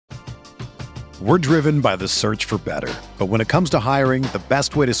We're driven by the search for better. But when it comes to hiring, the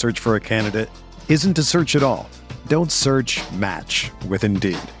best way to search for a candidate isn't to search at all. Don't search, match with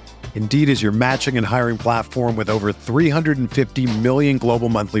Indeed. Indeed is your matching and hiring platform with over 350 million global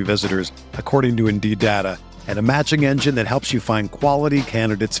monthly visitors, according to Indeed data, and a matching engine that helps you find quality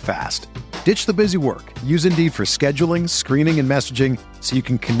candidates fast. Ditch the busy work. Use Indeed for scheduling, screening, and messaging so you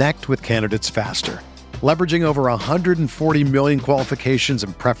can connect with candidates faster. Leveraging over 140 million qualifications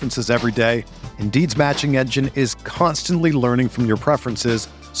and preferences every day, Indeed's matching engine is constantly learning from your preferences,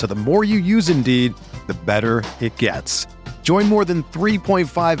 so the more you use Indeed, the better it gets. Join more than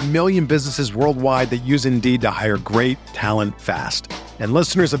 3.5 million businesses worldwide that use Indeed to hire great talent fast. And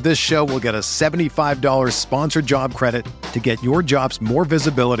listeners of this show will get a $75 sponsored job credit to get your jobs more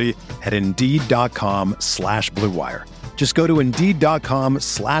visibility at Indeed.com/Blue Wire. Just go to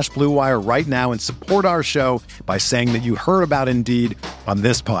Indeed.com/Blue Wire right now and support our show by saying that you heard about Indeed on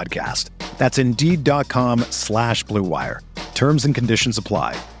this podcast. That's Indeed.com/Blue Wire. Terms and conditions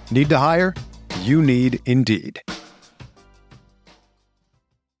apply. Need to hire? You need Indeed.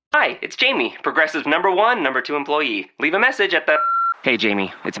 Hi, it's Jamie, Progressive #1, #2 employee. Leave a message at the... Hey,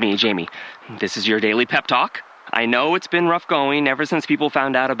 Jamie, it's me, Jamie. This is your daily pep talk. I know it's been rough going ever since people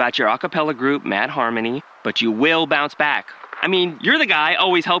found out about your a cappella group, Mad Harmony, but you will bounce back. I mean, you're the guy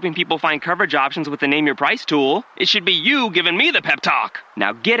always helping people find coverage options with the Name Your Price tool. It should be you giving me the pep talk.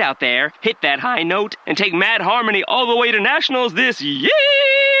 Now get out there, hit that high note, and take Mad Harmony all the way to nationals this year!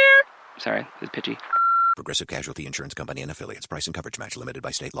 Sorry, it's pitchy. Progressive Casualty Insurance Company and Affiliates. Price and coverage match limited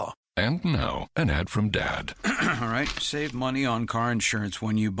by state law. And now, an ad from Dad. All right, save money on car insurance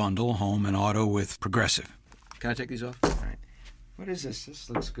when you bundle home and auto with Progressive. Can I take these off? All right. What is this? This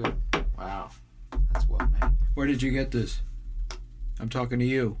looks good. Wow, that's well made. Where did you get this? I'm talking to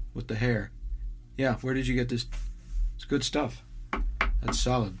you with the hair. Yeah, where did you get this? It's good stuff. That's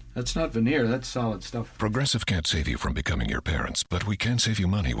solid. That's not veneer, that's solid stuff. Progressive can't save you from becoming your parents, but we can save you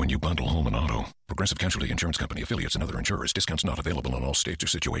money when you bundle home and auto. Progressive Casualty Insurance Company, Affiliates, and other insurers. Discounts not available in all states or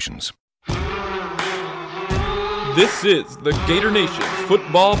situations. This is the Gator Nation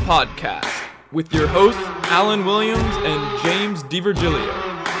Football Podcast with your hosts, Alan Williams and James DiVirgilio.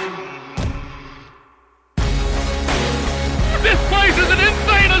 This place is an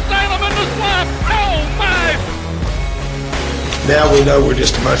insane asylum in the swamp! Oh my! Now we know we're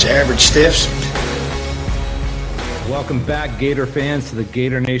just a bunch of average stiffs. Welcome back, Gator fans, to the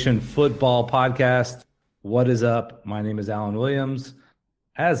Gator Nation Football Podcast. What is up? My name is Alan Williams.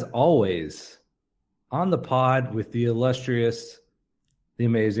 As always, on the pod with the illustrious, the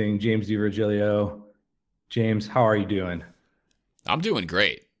amazing James DiVirgilio. James, how are you doing? I'm doing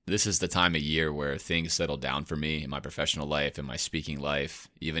great. This is the time of year where things settle down for me in my professional life, in my speaking life,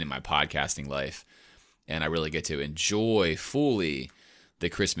 even in my podcasting life. And I really get to enjoy fully the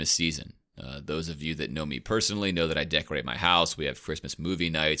Christmas season. Those of you that know me personally know that I decorate my house. We have Christmas movie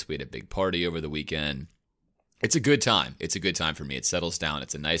nights. We had a big party over the weekend. It's a good time. It's a good time for me. It settles down.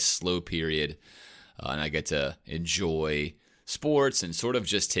 It's a nice slow period. And I get to enjoy sports and sort of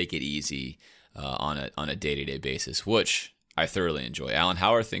just take it easy on a day-to-day basis, which I thoroughly enjoy. Alan,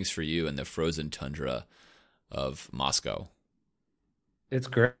 how are things for you in the frozen tundra of Moscow? It's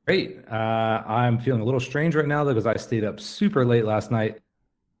great. I'm feeling a little strange right now because I stayed up super late last night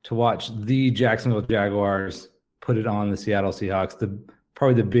to watch the Jacksonville Jaguars put it on the Seattle Seahawks,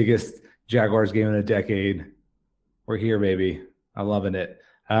 probably the biggest Jaguars game in a decade. We're here, baby. I'm loving it.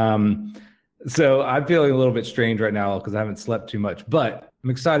 So I'm feeling a little bit strange right now because I haven't slept too much, but I'm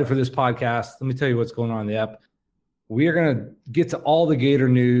excited for this podcast. Let me tell you what's going on in the app. We are going to get to all the Gator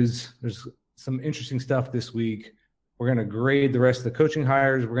news. There's some interesting stuff this week. We're going to grade the rest of the coaching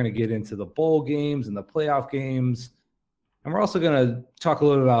hires. We're going to get into the bowl games and the playoff games. And we're also going to talk a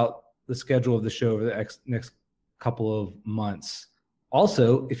little about the schedule of the show over the next couple of months.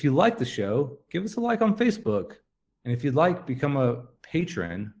 Also, if you like the show, give us a like on Facebook. And if you'd like, become a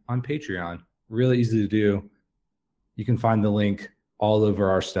patron on Patreon. Really easy to do. You can find the link all over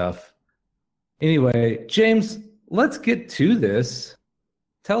our stuff. Anyway, James, let's get to this.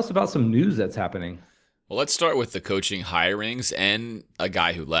 Tell us about some news that's happening. Well, let's start with the coaching hirings and a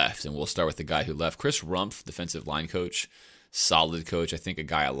guy who left. And we'll start with the guy who left. Chris Rumpf, defensive line coach, solid coach. I think a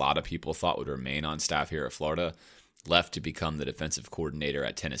guy a lot of people thought would remain on staff here at Florida, left to become the defensive coordinator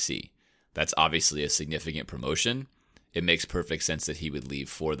at Tennessee. That's obviously a significant promotion. It makes perfect sense that he would leave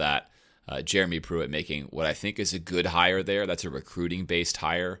for that. Jeremy Pruitt making what I think is a good hire there. That's a recruiting-based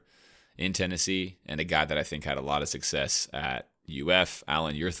hire in Tennessee, and a guy that I think had a lot of success at UF.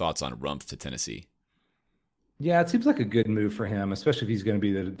 Alan, your thoughts on Rumpf to Tennessee? Yeah, it seems like a good move for him, especially if he's going to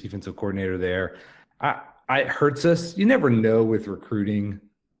be the defensive coordinator there. It hurts us. You never know with recruiting.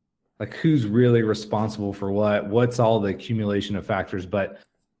 like who's really responsible for what's all the accumulation of factors. But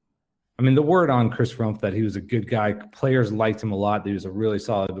I mean, the word on Chris Rumpf that he was a good guy, players liked him a lot, that he was a really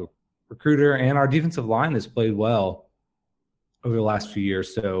solid recruiter, and our defensive line has played well over the last few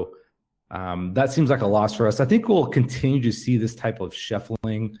years. So that seems like a loss for us. I think we'll continue to see this type of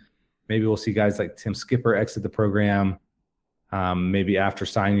shuffling. Maybe we'll see guys like Tim Skipper exit the program, maybe after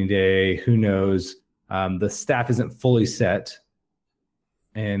signing day. Who knows? The staff isn't fully set.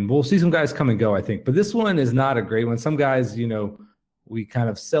 And we'll see some guys come and go, I think. But this one is not a great one. Some guys, we kind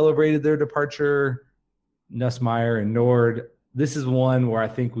of celebrated their departure, Nussmeier and Nord. This is one where I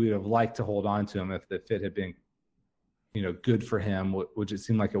think we would have liked to hold on to him if the fit had been, good for him, which it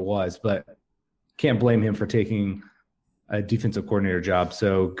seemed like it was. But can't blame him for taking a defensive coordinator job.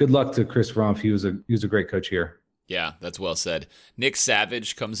 So good luck to Chris Rumpf. He was a great coach here. Yeah, that's well said. Nick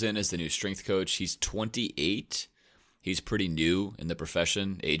Savage comes in as the new strength coach. He's 28. He's pretty new in the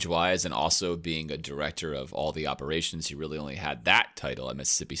profession, age-wise, and also being a director of all the operations. He really only had that title at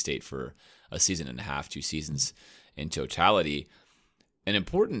Mississippi State for a season and a half, 2 seasons in totality. An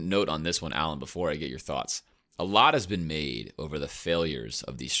important note on this one, Alan, before I get your thoughts. A lot has been made over the failures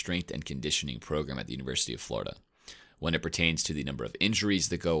of the strength and conditioning program at the University of Florida when it pertains to the number of injuries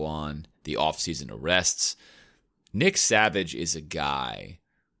that go on, the off-season arrests. Nick Savage is a guy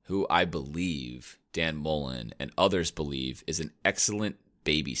who I believe Dan Mullen and others believe is an excellent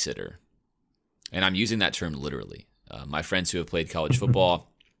babysitter. And I'm using that term literally. My friends who have played college football,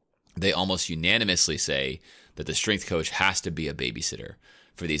 they almost unanimously say that the strength coach has to be a babysitter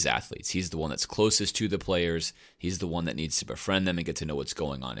for these athletes. He's the one that's closest to the players. He's the one that needs to befriend them and get to know what's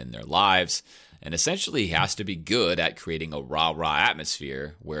going on in their lives. And essentially, he has to be good at creating a rah-rah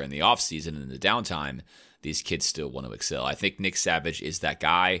atmosphere where in the offseason and in the downtime, these kids still want to excel. I think Nick Savage is that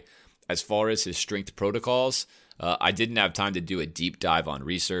guy. As far as his strength protocols, I didn't have time to do a deep dive on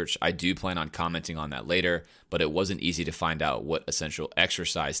research. I do plan on commenting on that later, but it wasn't easy to find out what essential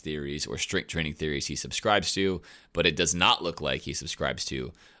exercise theories or strength training theories he subscribes to, but it does not look like he subscribes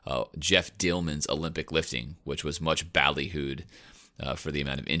to Jeff Dillman's Olympic lifting, which was much ballyhooed for the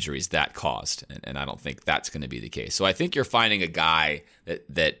amount of injuries that caused, and I don't think that's going to be the case. So I think you're finding a guy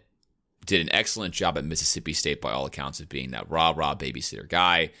that did an excellent job at Mississippi State by all accounts of being that rah-rah babysitter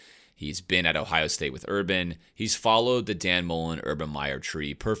guy. He's been at Ohio State with Urban. He's followed the Dan Mullen, Urban Meyer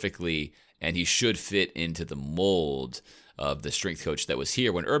tree perfectly, and he should fit into the mold of the strength coach that was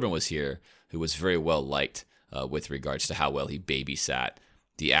here when Urban was here, who was very well liked with regards to how well he babysat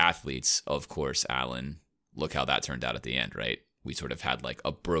the athletes. Of course, Alan, look how that turned out at the end, right? We sort of had like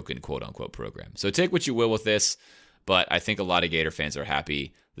a broken quote-unquote program. So take what you will with this, but I think a lot of Gator fans are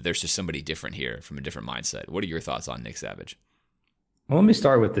happy that there's just somebody different here from a different mindset. What are your thoughts on Nick Savage? Well, let me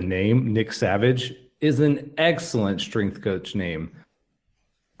start with the name. Nick Savage is an excellent strength coach name.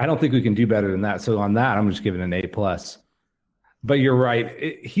 I don't think we can do better than that. So on that, I'm just giving an A+. But you're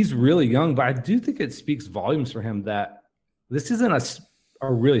right. He's really young, but I do think it speaks volumes for him that this isn't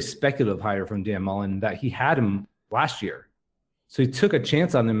a really speculative hire from Dan Mullen, that he had him last year. So he took a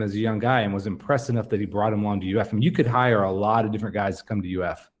chance on him as a young guy and was impressed enough that he brought him along to UF. I mean, you could hire a lot of different guys to come to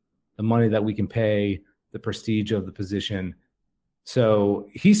UF. The money that we can pay, the prestige of the position. So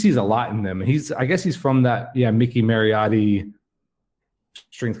he sees a lot in them. I guess he's from that, Mickey Mariotti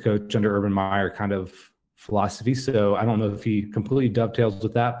strength coach under Urban Meyer kind of philosophy. So I don't know if he completely dovetails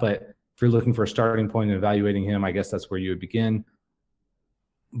with that, but if you're looking for a starting point and evaluating him, I guess that's where you would begin.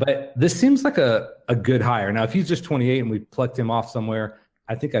 But this seems like a good hire. Now, if he's just 28 and we plucked him off somewhere,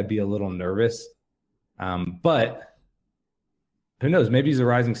 I think I'd be a little nervous. But who knows? Maybe he's a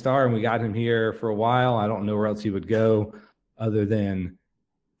rising star and we got him here for a while. I don't know where else he would go other than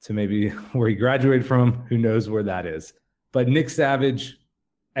to maybe where he graduated from. Who knows where that is? But Nick Savage,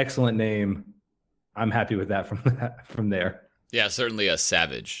 excellent name. I'm happy with that from there. Yeah, certainly a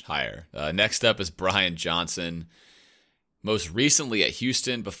Savage hire. Next up is Brian Johnson. Most recently at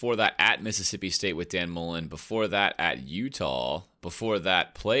Houston, before that at Mississippi State with Dan Mullen, before that at Utah, before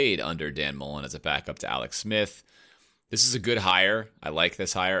that played under Dan Mullen as a backup to Alex Smith. This is a good hire. I like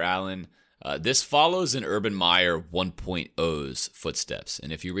this hire, Alan. This follows in Urban Meyer 1.0's footsteps.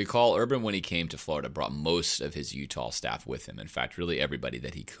 And if you recall, Urban, when he came to Florida, brought most of his Utah staff with him. In fact, really everybody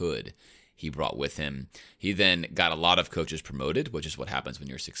that he could, he brought with him. He then got a lot of coaches promoted, which is what happens when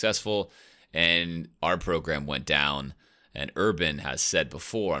you're successful. And our program went down. And Urban has said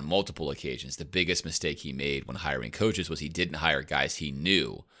before on multiple occasions, the biggest mistake he made when hiring coaches was he didn't hire guys he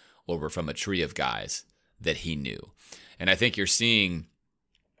knew or were from a tree of guys that he knew. And I think you're seeing...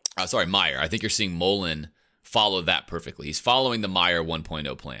 Meyer. I think you're seeing Mullen follow that perfectly. He's following the Meyer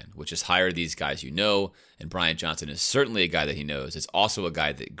 1.0 plan, which is hire these guys you know, and Brian Johnson is certainly a guy that he knows. It's also a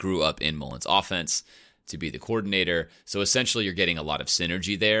guy that grew up in Mullen's offense to be the coordinator. So essentially you're getting a lot of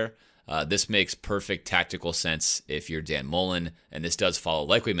synergy there. This makes perfect tactical sense if you're Dan Mullen, and this does follow,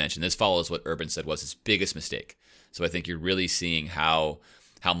 like we mentioned, this follows what Urban said was his biggest mistake. So I think you're really seeing how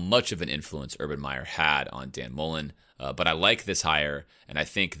much of an influence Urban Meyer had on Dan Mullen. But I like this hire, and I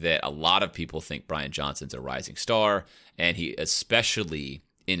think that a lot of people think Brian Johnson's a rising star, and he especially,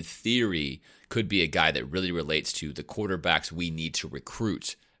 in theory, could be a guy that really relates to the quarterbacks we need to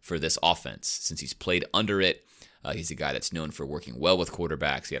recruit for this offense. Since he's played under it, he's a guy that's known for working well with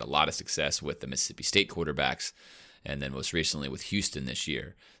quarterbacks. He had a lot of success with the Mississippi State quarterbacks, and then most recently with Houston this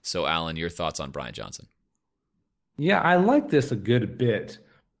year. So, Alan, your thoughts on Brian Johnson? Yeah, I like this a good bit.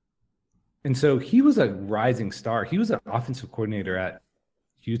 And so he was a rising star. He was an offensive coordinator at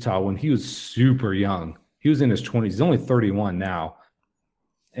Utah when he was super young. He was in his 20s. He's only 31 now.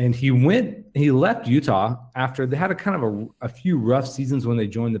 And he left Utah after they had a few rough seasons when they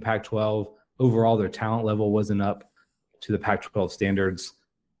joined the Pac-12. Overall, their talent level wasn't up to the Pac-12 standards.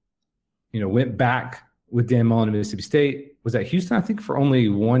 Went back with Dan Mullen to Mississippi State, was at Houston, I think, for only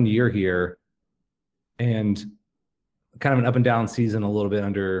 1 year here. And kind of an up and down season a little bit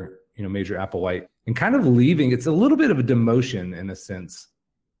under Major Applewhite, and kind of leaving. It's a little bit of a demotion in a sense,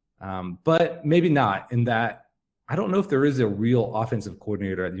 but maybe not in that. I don't know if there is a real offensive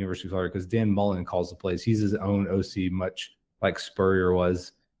coordinator at the University of Florida because Dan Mullen calls the plays. He's his own OC, much like Spurrier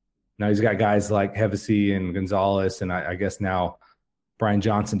was. Now he's got guys like Hevesy and Gonzalez, and I guess now Brian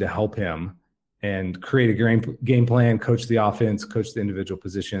Johnson to help him and create a game plan, coach the offense, coach the individual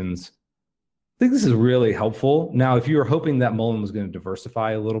positions. I think this is really helpful. Now, if you were hoping that Mullen was going to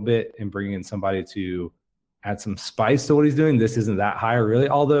diversify a little bit and bring in somebody to add some spice to what he's doing, this isn't that high really.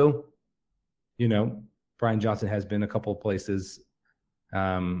 Although, Brian Johnson has been a couple of places,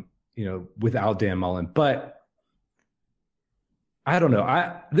 without Dan Mullen. But I don't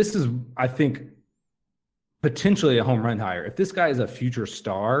know. This is, I think, potentially a home run hire. If this guy is a future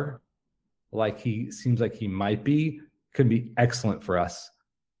star, like he seems like he might be, could be excellent for us.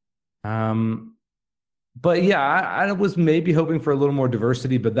 But yeah, I was maybe hoping for a little more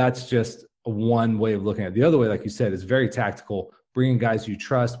diversity, but that's just one way of looking at it. The other way, like you said, is very tactical, bringing guys you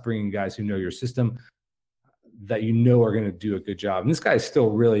trust, bringing guys who know your system that are going to do a good job. And this guy is still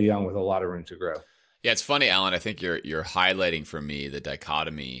really young with a lot of room to grow. Yeah, it's funny, Alan. I think you're highlighting for me the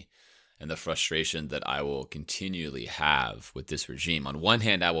dichotomy and the frustration that I will continually have with this regime. On one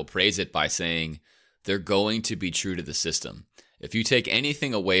hand, I will praise it by saying they're going to be true to the system. If you take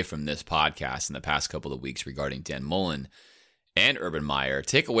anything away from this podcast in the past couple of weeks regarding Dan Mullen and Urban Meyer,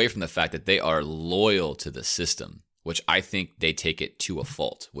 take away from the fact that they are loyal to the system, which I think they take it to a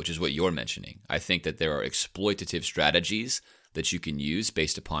fault, which is what you're mentioning. I think that there are exploitative strategies that you can use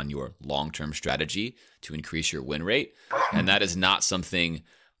based upon your long-term strategy to increase your win rate, and that is not something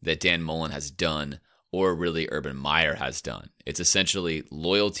that Dan Mullen has done or really Urban Meyer has done. It's essentially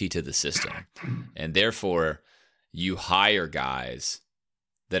loyalty to the system, and therefore you hire guys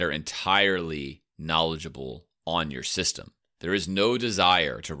that are entirely knowledgeable on your system. There is no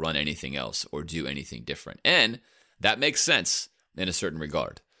desire to run anything else or do anything different. And that makes sense in a certain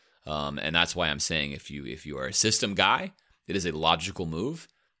regard. And that's why I'm saying if you are a system guy, it is a logical move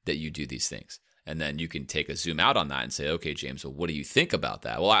that you do these things. And then you can take a zoom out on that and say, okay, James, well, what do you think about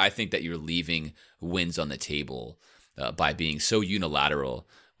that? Well, I think that you're leaving wins on the table by being so unilateral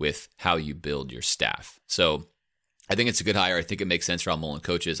with how you build your staff. So I think it's a good hire. I think it makes sense for how Mullen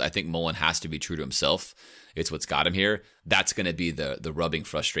coaches. I think Mullen has to be true to himself. It's what's got him here. That's going to be the rubbing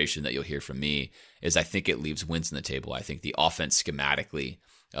frustration that you'll hear from me, is I think it leaves wins on the table. I think the offense schematically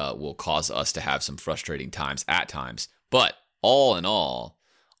will cause us to have some frustrating times at times. But all in all,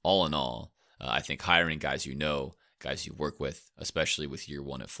 I think hiring guys guys you work with, especially with year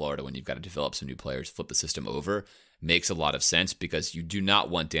one at Florida when you've got to develop some new players, flip the system over, makes a lot of sense because you do not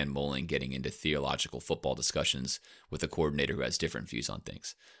want Dan Mullen getting into theological football discussions with a coordinator who has different views on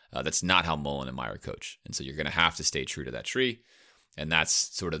things. That's not how Mullen and Meyer coach. And so you're going to have to stay true to that tree. And that's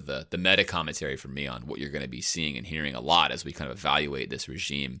sort of the meta commentary for me on what you're going to be seeing and hearing a lot as we kind of evaluate this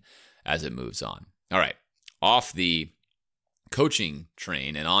regime as it moves on. All right, off the coaching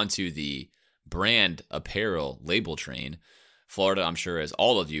train and onto the brand apparel label train. Florida, I'm sure as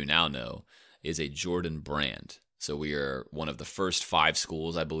all of you now know, is a Jordan brand. So we are one of the first 5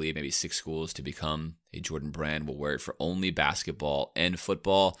 schools, I believe, maybe 6 schools to become a Jordan brand. We'll wear it for only basketball and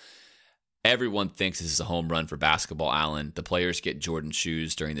football. Everyone thinks this is a home run for basketball, Allen. The players get Jordan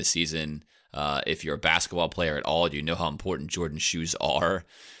shoes during the season. If you're a basketball player at all, you know how important Jordan shoes are.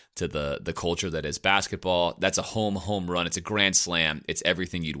 to the culture that is basketball. That's a home run. It's a grand slam. It's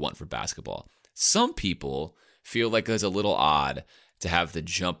everything you'd want for basketball. Some people feel like it's a little odd to have the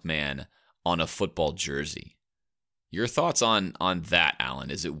jump man on a football jersey. Your thoughts on that, Alan?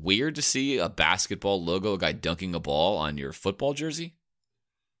 Is it weird to see a basketball logo, a guy dunking a ball on your football jersey?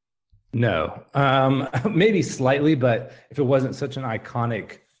 No, maybe slightly, but if it wasn't such an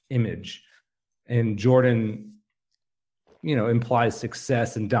iconic image, and Jordan, implies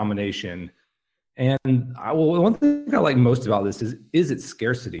success and domination. And one thing I like most about this is its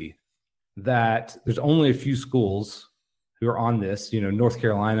scarcity, that there's only a few schools who are on this, North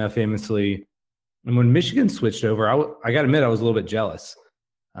Carolina famously. And when Michigan switched over, I got to admit, I was a little bit jealous.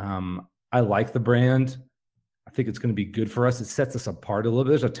 I like the brand. I think it's going to be good for us. It sets us apart a little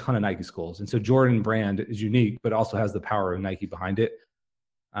bit. There's a ton of Nike schools. And so Jordan brand is unique, but also has the power of Nike behind it.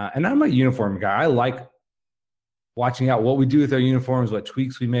 And I'm a uniform guy. I like watching out what we do with our uniforms, what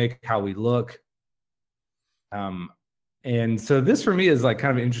tweaks we make, how we look. And so this for me is like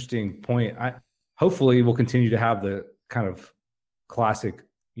kind of an interesting point. Hopefully we'll continue to have the kind of classic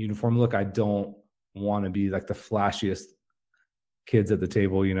uniform look. I don't want to be like the flashiest kids at the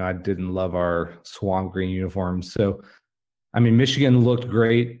table. I didn't love our swamp green uniforms. So, Michigan looked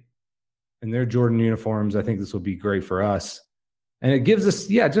great in their Jordan uniforms. I think this will be great for us. And it gives us,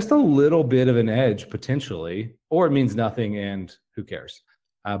 just a little bit of an edge potentially, or it means nothing and who cares?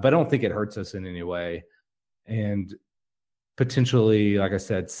 But I don't think it hurts us in any way. And potentially, like I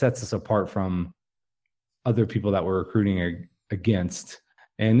said, sets us apart from other people that we're recruiting against.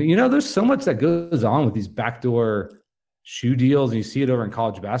 And, there's so much that goes on with these backdoor shoe deals, and you see it over in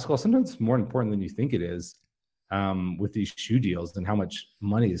college basketball. Sometimes it's more important than you think it is with these shoe deals and how much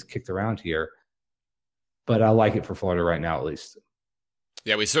money is kicked around here. But I like it for Florida right now, at least.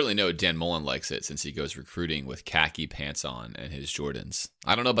 Yeah, we certainly know Dan Mullen likes it since he goes recruiting with khaki pants on and his Jordans.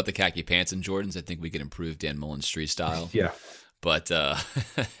 I don't know about the khaki pants and Jordans. I think we can improve Dan Mullen's street style. Yeah. But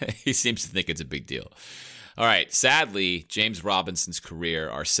he seems to think it's a big deal. All right, sadly, James Robinson's career,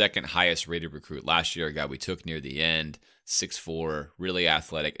 our second highest rated recruit last year, a guy we took near the end, 6'4", really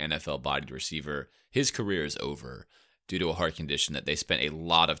athletic, NFL-bodied receiver. His career is over due to a heart condition that they spent a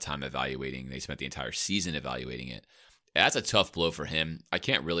lot of time evaluating. They spent the entire season evaluating it. That's a tough blow for him. I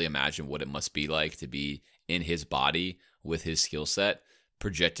can't really imagine what it must be like to be in his body with his skill set,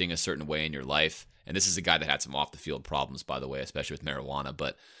 projecting a certain way in your life. And this is a guy that had some off-the-field problems, by the way, especially with marijuana.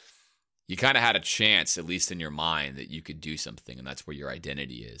 But you kind of had a chance, at least in your mind, that you could do something, and that's where your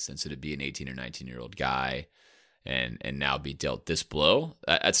identity is. And so to be an 18 or 19-year-old guy and now be dealt this blow,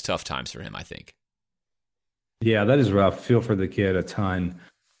 that's tough times for him, I think. Yeah, that is rough. Feel for the kid a ton.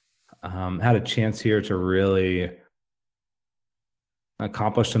 Had a chance here to really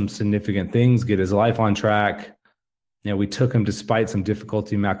accomplish some significant things, get his life on track. We took him despite some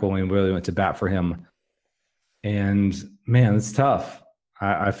difficulty. McElwain really went to bat for him. And, man, it's tough.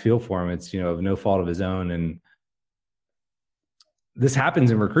 I feel for him. It's, of no fault of his own. And this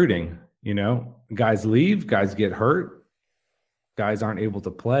happens in recruiting, Guys leave, guys get hurt, guys aren't able to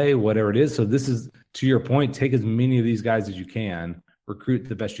play, whatever it is. So this is, to your point, take as many of these guys as you can, recruit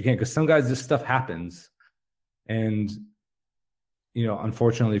the best you can, because some guys, this stuff happens. And,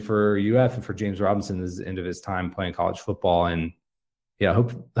 unfortunately for UF and for James Robinson, this is the end of his time playing college football. And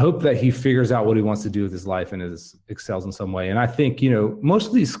hope that he figures out what he wants to do with his life and excels in some way. And I think, most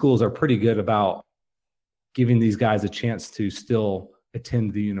of these schools are pretty good about giving these guys a chance to still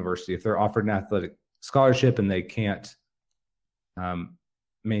attend the university. If they're offered an athletic scholarship and they can't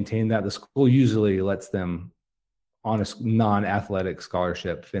maintain that, the school usually lets them on a non-athletic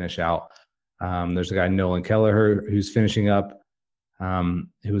scholarship finish out. There's a guy, Nolan Kelleher, who's finishing up,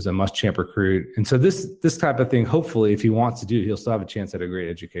 who was a Muschamp recruit. And so this type of thing, hopefully, if he wants to do it, he'll still have a chance at a great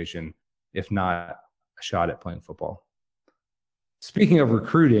education, if not a shot at playing football. Speaking of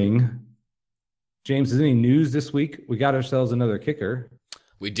recruiting, James, is any news this week? We got ourselves another kicker.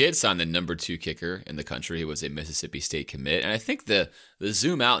 We did sign the number 2 kicker in the country. He was a Mississippi State commit. And I think the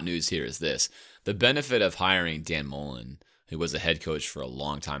zoom out news here is this. The benefit of hiring Dan Mullen, who was a head coach for a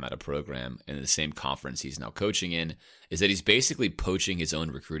long time at a program in the same conference he's now coaching in, is that he's basically poaching his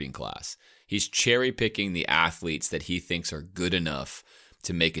own recruiting class. He's cherry picking the athletes that he thinks are good enough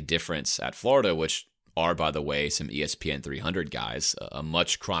to make a difference at Florida, which are, by the way, some ESPN 300 guys, a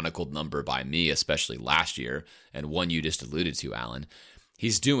much chronicled number by me, especially last year, and one you just alluded to, Alan.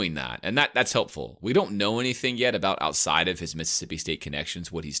 He's doing that, and that's helpful. We don't know anything yet about outside of his Mississippi State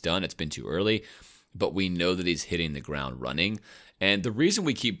connections, what he's done. It's been too early, but we know that he's hitting the ground running. And the reason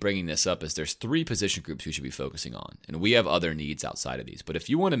we keep bringing this up is there's 3 position groups we should be focusing on, and we have other needs outside of these. But if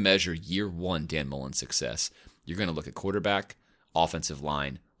you want to measure year 1 Dan Mullen's success, you're going to look at quarterback, offensive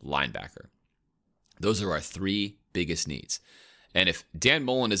line, linebacker. Those are our three biggest needs. And if Dan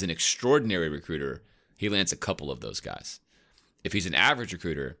Mullen is an extraordinary recruiter, he lands a couple of those guys. If he's an average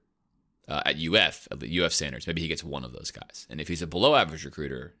recruiter at the UF standards, maybe he gets one of those guys. And if he's a below average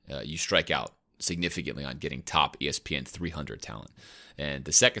recruiter, you strike out significantly on getting top ESPN 300 talent. And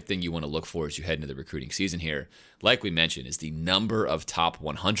the second thing you want to look for as you head into the recruiting season here, like we mentioned, is the number of top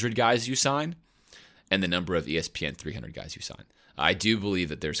 100 guys you sign and the number of ESPN 300 guys you sign. I do believe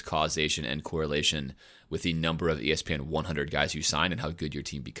that there's causation and correlation with the number of ESPN 100 guys you sign and how good your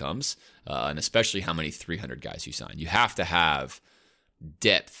team becomes, and especially how many 300 guys you sign. You have to have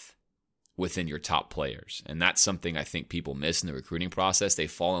depth within your top players, and that's something I think people miss in the recruiting process. They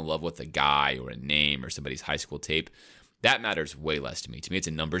fall in love with a guy or a name or somebody's high school tape. That matters way less to me. To me, it's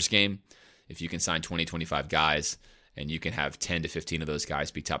a numbers game. If you can sign 20, 25 guys, and you can have 10 to 15 of those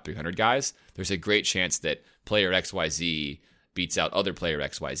guys be top 300 guys, there's a great chance that player XYZ beats out other player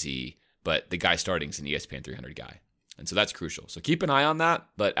XYZ, but the guy starting is an ESPN 300 guy. And so that's crucial. So keep an eye on that.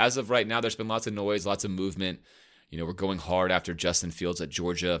 But as of right now, there's been lots of noise, lots of movement. We're going hard after Justin Fields at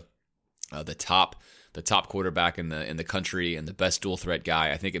Georgia, the top quarterback in the country and the best dual threat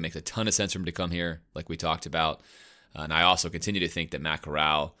guy. I think it makes a ton of sense for him to come here, like we talked about. And I also continue to think that Matt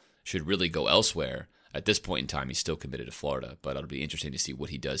Corral should really go elsewhere. At this point in time, he's still committed to Florida, but it'll be interesting to see what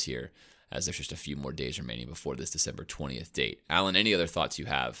he does here, as there's just a few more days remaining before this December 20th date. Alan, any other thoughts you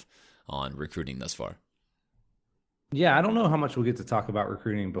have on recruiting thus far? Yeah, I don't know how much we'll get to talk about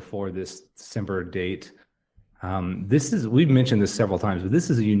recruiting before this December date. We've mentioned this several times, but this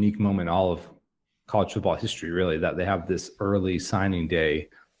is a unique moment in all of college football history, really, that they have this early signing day,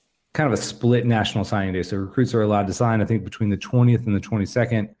 kind of a split national signing day. So recruits are allowed to sign, I think, between the 20th and the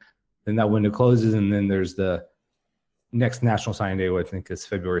 22nd. Then that window closes, and then there's the next national signing day, which I think is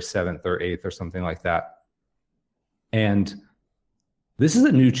February 7th or 8th or something like that. And this is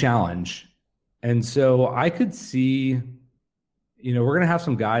a new challenge. And so I could see, we're going to have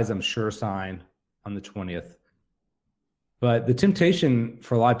some guys, I'm sure, sign on the 20th. But the temptation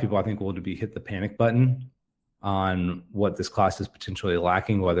for a lot of people, I think, will be hit the panic button on what this class is potentially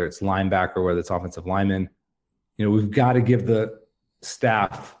lacking, whether it's linebacker, whether it's offensive lineman. We've got to give the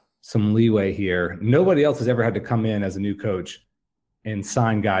staff some leeway here. Nobody else has ever had to come in as a new coach and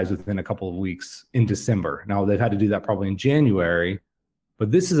sign guys within a couple of weeks in December. Now, they've had to do that probably in January,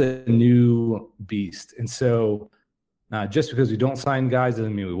 but this is a new beast. And so just because we don't sign guys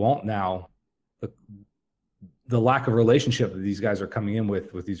doesn't mean we won't now. The lack of relationship that these guys are coming in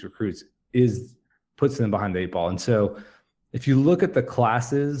with these recruits puts them behind the eight ball. And so if you look at the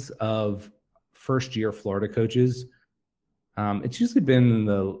classes of first-year Florida coaches, it's usually been in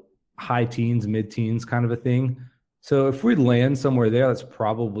the high teens, mid-teens kind of a thing. So if we land somewhere there, that's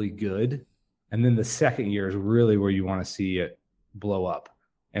probably good. And then the second year is really where you want to see it blow up.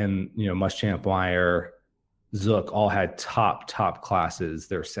 And, Muschamp, Meyer, Zook all had top classes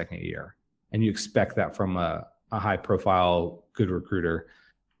their second year. And you expect that from a high-profile, good recruiter.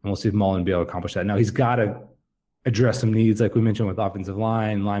 And we'll see if Mullen will be able to accomplish that. Now, he's got to address some needs, like we mentioned, with offensive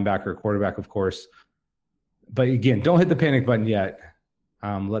line, linebacker, quarterback, of course. But again, don't hit the panic button yet.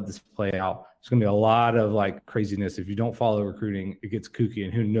 Let this play out. There's going to be a lot of craziness. If you don't follow recruiting, it gets kooky,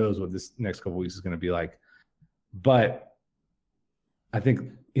 and who knows what this next couple of weeks is going to be like. But I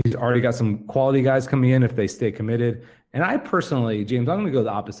think he's already got some quality guys coming in if they stay committed. And I personally, James, I'm going to go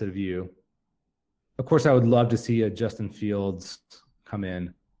the opposite of you. Of course, I would love to see a Justin Fields come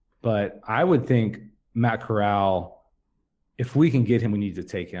in, but I would think Matt Corral, if we can get him, we need to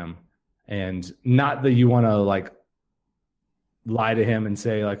take him. And not that you want to lie to him and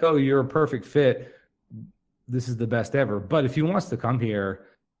say oh, you're a perfect fit. This is the best ever. But if he wants to come here,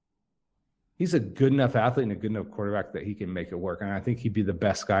 he's a good enough athlete and a good enough quarterback that he can make it work. And I think he'd be the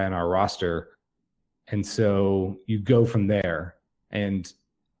best guy on our roster. And so you go from there. And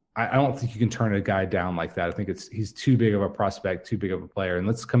I don't think you can turn a guy down like that. I think he's too big of a prospect, too big of a player. And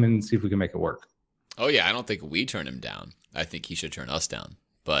let's come in and see if we can make it work. Oh, yeah. I don't think we turn him down. I think he should turn us down.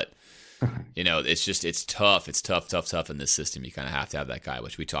 But it's tough. It's tough in this system. You kind of have to have that guy,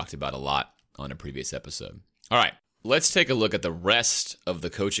 which we talked about a lot on a previous episode. All right, let's take a look at the rest of the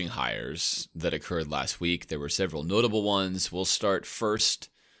coaching hires that occurred last week. There were several notable ones. We'll start first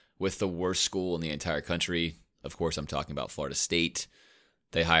with the worst school in the entire country. Of course, I'm talking about Florida State.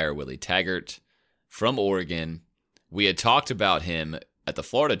 They hire Willie Taggart from Oregon. We had talked about him at the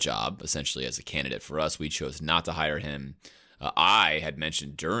Florida job, essentially as a candidate for us. We chose not to hire him. I had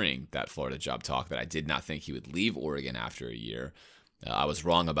mentioned during that Florida job talk that I did not think he would leave Oregon after a year. I was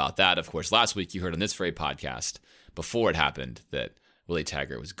wrong about that. Of course, last week you heard on this very podcast, before it happened, that Willie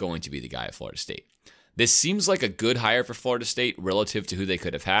Taggart was going to be the guy at Florida State. This seems like a good hire for Florida State relative to who they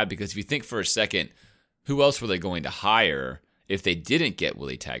could have had, because if you think for a second, who else were they going to hire if they didn't get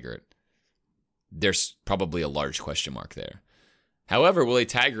Willie Taggart? There's probably a large question mark there. However, Willie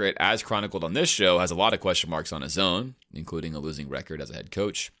Taggart, as chronicled on this show, has a lot of question marks on his own, including a losing record as a head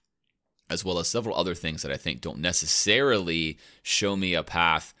coach, as well as several other things that I think don't necessarily show me a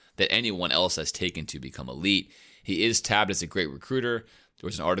path that anyone else has taken to become elite. He is tabbed as a great recruiter. There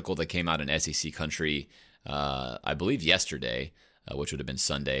was an article that came out in SEC Country, I believe yesterday, which would have been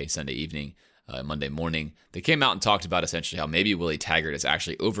Sunday evening, Monday morning. They came out and talked about essentially how maybe Willie Taggart is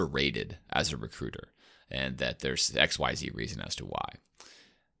actually overrated as a recruiter, and that there's XYZ reason as to why.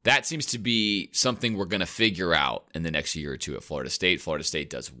 That seems to be something we're going to figure out in the next year or two at Florida State. Florida State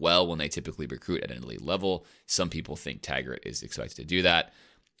does well when they typically recruit at an elite level. Some people think Taggart is expected to do that.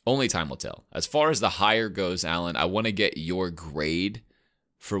 Only time will tell. As far as the hire goes, Alan, I want to get your grade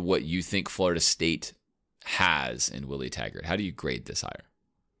for what you think Florida State has in Willie Taggart. How do you grade this hire?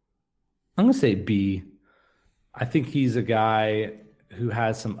 I'm going to say B. I think he's a guy who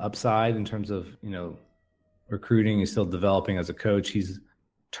has some upside in terms of, recruiting. He's still developing as a coach. He's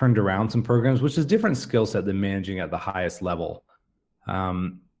turned around some programs, which is a different skill set than managing at the highest level.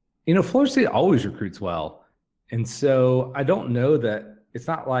 Florida State always recruits well. And so I don't know that it's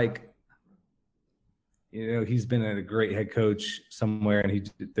not like, he's been a great head coach somewhere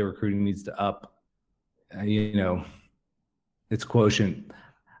and the recruiting needs to up, its quotient.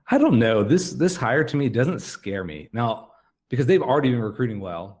 I don't know. This hire to me doesn't scare me now, because they've already been recruiting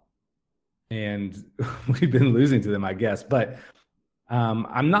well and we've been losing to them, I guess. But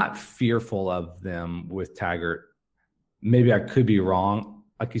I'm not fearful of them with Taggart. Maybe I could be wrong.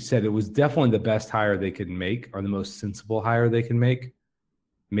 Like you said, it was definitely the best hire they could make, or the most sensible hire they can make.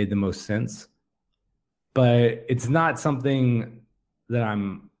 Made the most sense. But it's not something that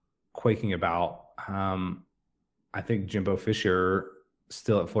I'm quaking about. I think Jimbo Fisher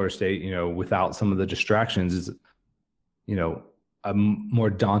still at Florida State, without some of the distractions, is, a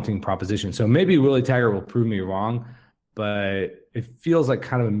more daunting proposition. So maybe Willie Taggart will prove me wrong, but it feels like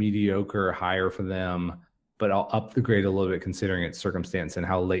kind of a mediocre hire for them. But I'll up the grade a little bit considering its circumstance and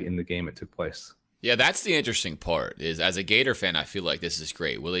how late in the game it took place. Yeah, that's the interesting part, is as a Gator fan, I feel like this is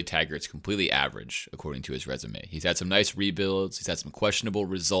great. Willie Taggart's completely average, according to his resume. He's had some nice rebuilds. He's had some questionable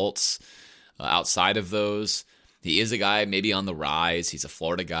results outside of those. He is a guy maybe on the rise. He's a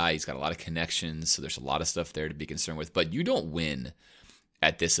Florida guy. He's got a lot of connections, so there's a lot of stuff there to be concerned with. But you don't win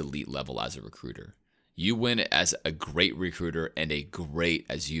at this elite level as a recruiter. You win as a great recruiter and a great,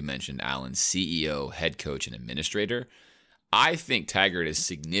 as you mentioned, Alan, CEO, head coach, and administrator. I think Taggart is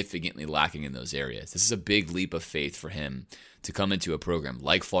significantly lacking in those areas. This is a big leap of faith for him to come into a program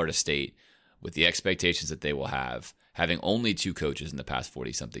like Florida State with the expectations that they will have, having only two coaches in the past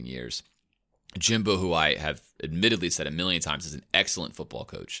 40-something years. Jimbo, who I have admittedly said a million times is an excellent football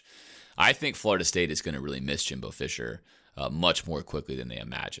coach. I think Florida State is going to really miss Jimbo Fisher much more quickly than they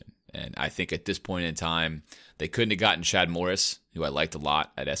imagine. And I think at this point in time, they couldn't have gotten Chad Morris, who I liked a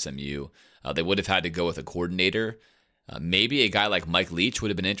lot at SMU. They would have had to go with a coordinator. Maybe a guy like Mike Leach would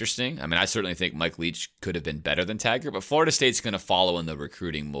have been interesting. I mean, I certainly think Mike Leach could have been better than Taggart, but Florida State's going to follow in the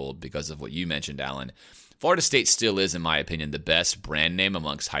recruiting mold because of what you mentioned, Alan. Florida State still is, in my opinion, the best brand name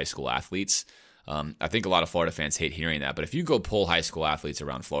amongst high school athletes. I think a lot of Florida fans hate hearing that, but if you go pull high school athletes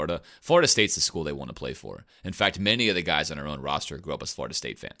around Florida, Florida State's the school they want to play for. In fact, many of the guys on our own roster grew up as Florida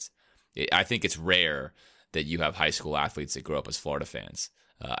State fans. I think it's rare that you have high school athletes that grow up as Florida fans.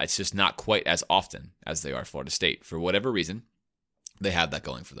 It's just not quite as often as they are Florida State. For whatever reason, they have that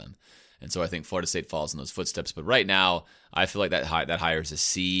going for them. And so I think Florida State follows in those footsteps. But right now, I feel like that hire is a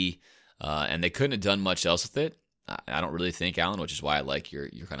C, and they couldn't have done much else with it. I don't really think, Alan, which is why I like you're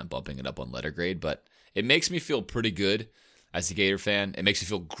kind of bumping it up on letter grade. But it makes me feel pretty good as a Gator fan. It makes me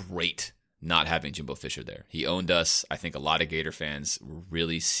feel great not having Jimbo Fisher there. He owned us. I think a lot of Gator fans were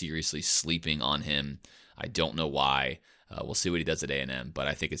really seriously sleeping on him. I don't know why. We'll see what he does at A&M, but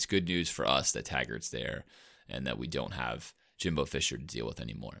I think it's good news for us that Taggart's there and that we don't have Jimbo Fisher to deal with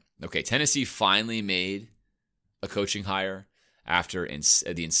anymore. Okay, Tennessee finally made a coaching hire after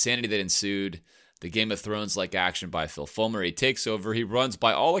the insanity that ensued. The Game of Thrones-like action by Phil Fulmer. He takes over. He runs,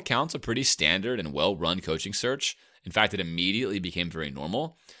 by all accounts, a pretty standard and well-run coaching search. In fact, it immediately became very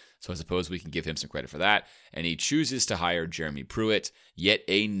normal. So I suppose we can give him some credit for that. And he chooses to hire Jeremy Pruitt, yet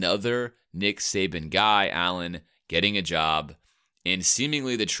another Nick Saban guy, Alan, getting a job in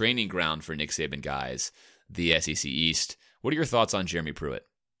seemingly the training ground for Nick Saban guys, the SEC East. What are your thoughts on Jeremy Pruitt?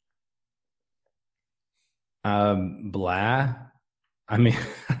 Blah. I mean,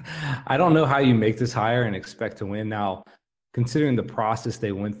 I don't know how you make this hire and expect to win. Now, considering the process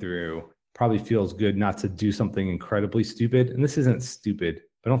they went through, probably feels good not to do something incredibly stupid. And this isn't stupid,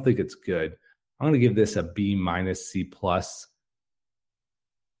 but I don't think it's good. I'm going to give this a B minus C plus.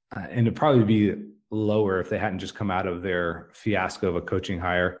 And it'd probably be lower if they hadn't just come out of their fiasco of a coaching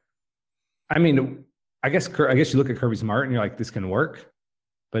hire. I mean, I guess you look at Kirby Smart and you're like, this can work.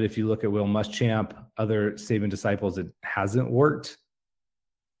 But if you look at Will Muschamp, other Saban disciples, it hasn't worked.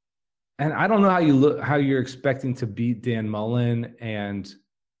 And I don't know how you're expecting to beat Dan Mullen and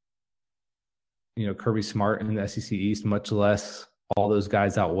Kirby Smart in the SEC East, much less all those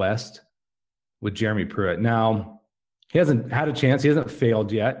guys out west with Jeremy Pruitt. Now, he hasn't had a chance. He hasn't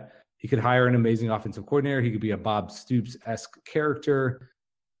failed yet. He could hire an amazing offensive coordinator. He could be a Bob Stoops-esque character.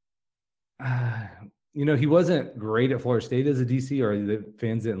 He wasn't great at Florida State as a DC, or the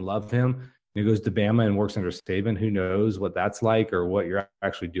fans didn't love him. He goes to Bama and works under Saban. Who knows what that's like or what you're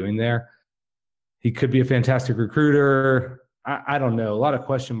actually doing there. He could be a fantastic recruiter. I don't know. A lot of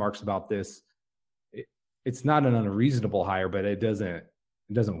question marks about this. It's not an unreasonable hire, but it doesn't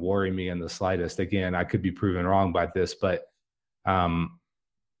worry me in the slightest. Again, I could be proven wrong by this, but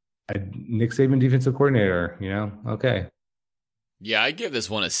Nick Saban defensive coordinator, okay. Yeah, I give this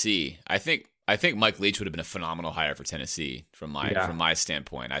one a C. I think Mike Leach would have been a phenomenal hire for Tennessee from my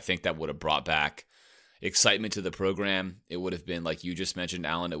standpoint. I think that would have brought back excitement to the program. It would have been, like you just mentioned,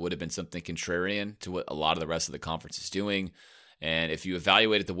 Alan, it would have been something contrarian to what a lot of the rest of the conference is doing. And if you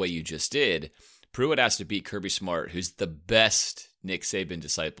evaluate it the way you just did, Pruitt has to beat Kirby Smart, who's the best Nick Saban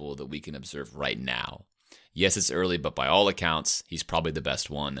disciple that we can observe right now. Yes, it's early, but by all accounts, he's probably the best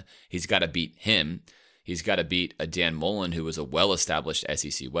one. He's got to beat him. He's got to beat a Dan Mullen, who was a well-established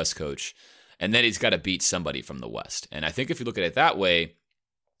SEC West coach. And then he's got to beat somebody from the West. And I think if you look at it that way,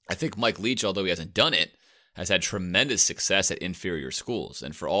 I think Mike Leach, although he hasn't done it, has had tremendous success at inferior schools.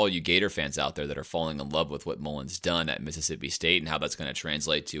 And for all you Gator fans out there that are falling in love with what Mullen's done at Mississippi State and how that's going to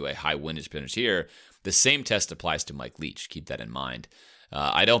translate to a high win percentage here, the same test applies to Mike Leach. Keep that in mind.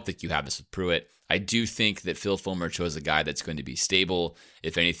 I don't think you have this with Pruitt. I do think that Phil Fulmer chose a guy that's going to be stable,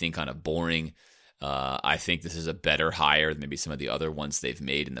 if anything, kind of boring. I think this is a better hire than maybe some of the other ones they've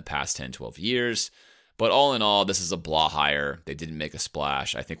made in the past 10, 12 years. But all in all, this is a blah hire. They didn't make a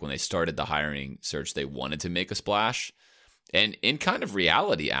splash. I think when they started the hiring search, they wanted to make a splash. And in kind of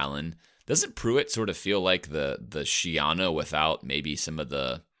reality, Alan, doesn't Pruitt sort of feel like the Schiano without maybe some of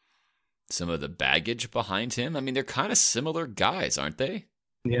the baggage behind him? I mean, they're kind of similar guys, aren't they?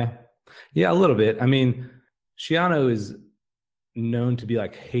 Yeah, a little bit. I mean, Schiano is known to be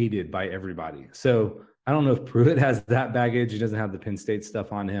like hated by everybody. So I don't know if Pruitt has that baggage. He doesn't have the Penn State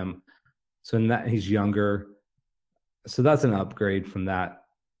stuff on him. So in that, he's younger. So that's an upgrade from that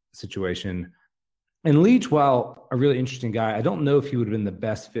situation. And Leach, while a really interesting guy, I don't know if he would have been the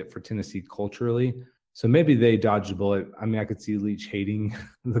best fit for Tennessee culturally. So maybe they dodged a bullet. I mean, I could see Leach hating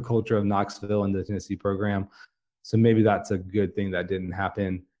the culture of Knoxville and the Tennessee program. So maybe that's a good thing that didn't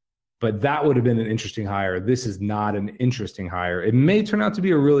happen. But that would have been an interesting hire. This is not an interesting hire. It may turn out to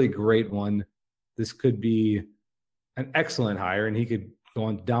be a really great one. This could be an excellent hire, and he could go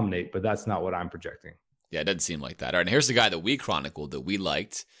on to dominate, but that's not what I'm projecting. Yeah, it doesn't seem like that. All right, and here's the guy that we chronicled that we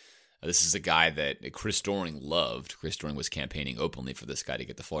liked. This is a guy that Chris Doering loved. Chris Doering was campaigning openly for this guy to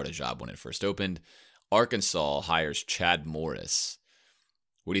get the Florida job when it first opened. Arkansas hires Chad Morris.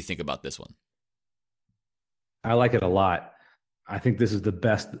 What do you think about this one? I like it a lot. I think this is the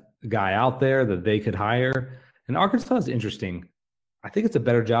best guy out there that they could hire. And Arkansas is interesting. I think it's a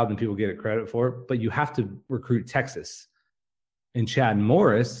better job than people get it credit for, but you have to recruit Texas. And Chad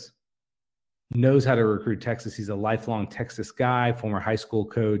Morris knows how to recruit Texas. He's a lifelong Texas guy, former high school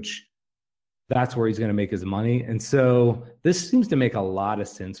coach. That's where he's going to make his money. And so this seems to make a lot of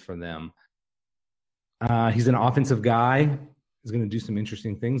sense for them. He's an offensive guy. He's going to do some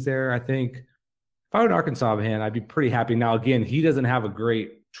interesting things there, I think. If I were an Arkansas fan, I'd be pretty happy. Now, again, he doesn't have a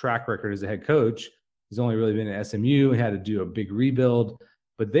great track record as a head coach. He's only really been at SMU. He had to do a big rebuild.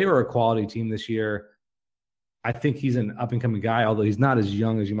 But they were a quality team this year. I think he's an up-and-coming guy, although he's not as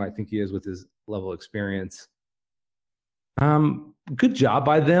young as you might think he is with his level of experience. Good job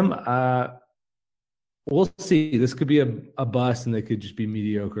by them. We'll see. This could be a bust, and they could just be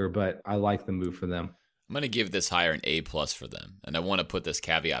mediocre, but I like the move for them. I'm going to give this hire an A+ for them, and I want to put this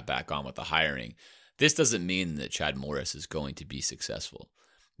caveat back on with the hiring. This doesn't mean that Chad Morris is going to be successful.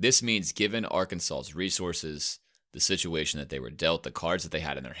 This means, given Arkansas's resources, the situation that they were dealt, the cards that they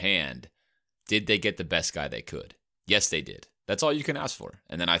had in their hand, did they get the best guy they could? Yes, they did. That's all you can ask for.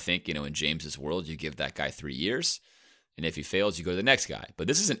 And then I think, in James's world, you give that guy 3 years, and if he fails, you go to the next guy. But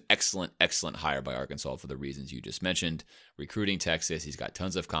this is an excellent, excellent hire by Arkansas for the reasons you just mentioned. Recruiting Texas, he's got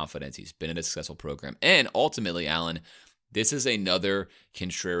tons of confidence. He's been in a successful program. And ultimately, Alan, This is another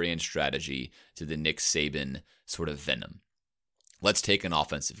contrarian strategy to the Nick Saban sort of venom. Let's take an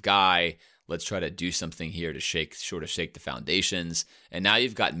offensive guy. Let's try to do something here to shake the foundations. And now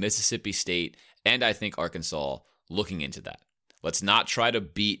you've got Mississippi State and I think Arkansas looking into that. Let's not try to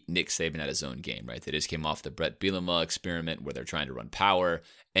beat Nick Saban at his own game, right? They just came off the Brett Bielema experiment where they're trying to run power,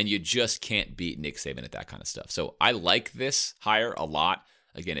 and you just can't beat Nick Saban at that kind of stuff. So I like this hire a lot.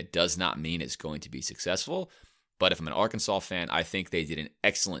 Again, it does not mean it's going to be successful, but if I'm an Arkansas fan, I think they did an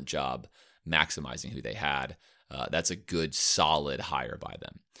excellent job maximizing who they had. That's a good, solid hire by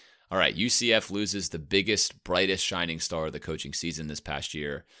them. All right, UCF loses the biggest, brightest, shining star of the coaching season this past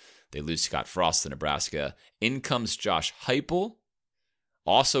year. They lose Scott Frost to Nebraska. In comes Josh Heupel.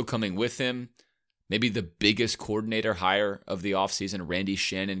 Also coming with him, maybe the biggest coordinator hire of the offseason, Randy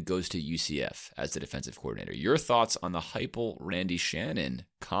Shannon goes to UCF as the defensive coordinator. Your thoughts on the Heupel-Randy Shannon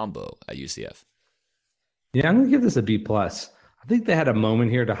combo at UCF? Yeah, I'm going to give this a B+. I think they had a moment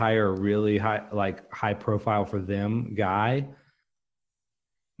here to hire a really high profile for them guy.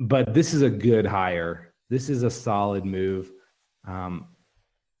 But this is a good hire. This is a solid move.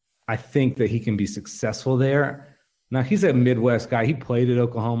 I think that he can be successful there. Now, he's a Midwest guy. He played at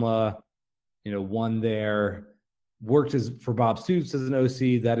Oklahoma, won there, worked for Bob Stoops as an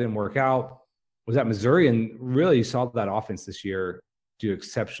OC. That didn't work out. Was at Missouri and really saw that offense this year do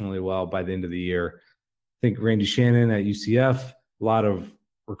exceptionally well by the end of the year. I think Randy Shannon at UCF, a lot of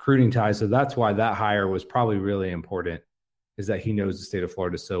recruiting ties. So that's why that hire was probably really important, is that he knows the state of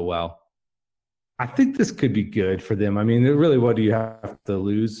Florida so well. I think this could be good for them. I mean, really, what do you have to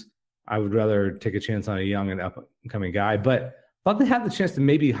lose? I would rather take a chance on a young and up-and-coming guy, but I thought they had the chance to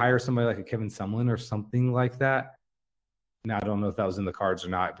maybe hire somebody like a Kevin Sumlin or something like that. Now, I don't know if that was in the cards or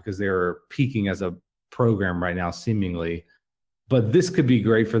not because they're peaking as a program right now, seemingly. But this could be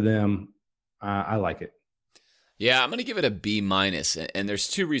great for them. I like it. Yeah, I'm going to give it a B-, and there's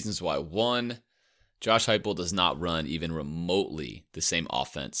two reasons why. One, Josh Heupel does not run even remotely the same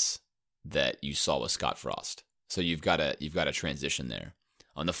offense that you saw with Scott Frost. So you've got a transition there.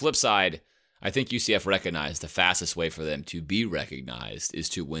 On the flip side, I think UCF recognized the fastest way for them to be recognized is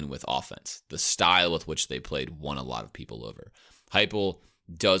to win with offense. The style with which they played won a lot of people over. Heupel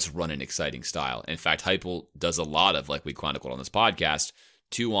does run an exciting style. In fact, Heupel does a lot of, like we chronicled on this podcast,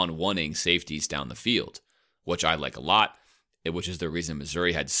 2-on-1ing safeties down the field, which I like a lot, which is the reason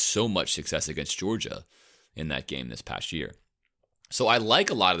Missouri had so much success against Georgia in that game this past year. So I like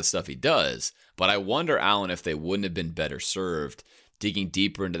a lot of the stuff he does, but I wonder, Alan, if they wouldn't have been better served digging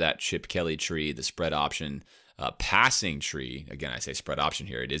deeper into that Chip Kelly tree, the spread option passing tree. Again, I say spread option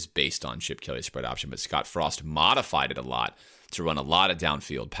here. It is based on Chip Kelly's spread option, but Scott Frost modified it a lot to run a lot of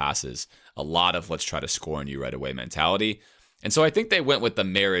downfield passes, a lot of let's try to score on you right away mentality. And so I think they went with the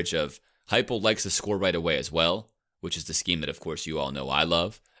marriage of Heupel likes to score right away as well, which is the scheme that, of course, you all know I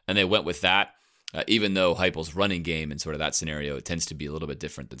love. And they went with that, even though Heupel's running game in sort of that scenario, it tends to be a little bit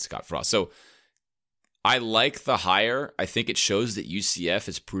different than Scott Frost. So I like the hire. I think it shows that UCF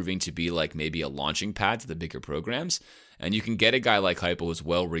is proving to be like maybe a launching pad to the bigger programs. And you can get a guy like Heupel who's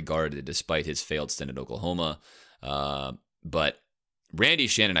well regarded despite his failed stint at Oklahoma. But Randy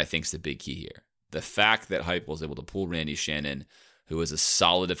Shannon, I think, is the big key here. The fact that Heupel was able to pull Randy Shannon, who is a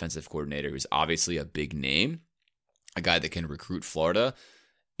solid defensive coordinator, who's obviously a big name, a guy that can recruit Florida,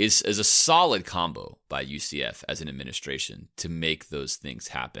 is a solid combo by UCF as an administration to make those things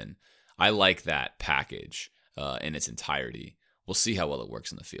happen. I like that package in its entirety. We'll see how well it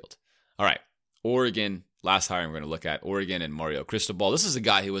works in the field. All right, Oregon, last hire we're going to look at, Oregon and Mario Cristobal. This is a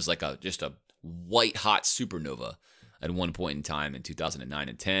guy who was like just a white-hot supernova at one point in time in 2009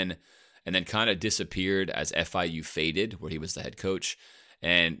 and 10, and then kind of disappeared as FIU faded, where he was the head coach,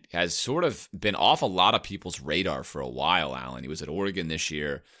 and has sort of been off a lot of people's radar for a while, Alan. He was at Oregon this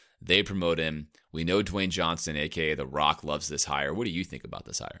year. They promote him. We know Dwayne Johnson, a.k.a. The Rock, loves this hire. What do you think about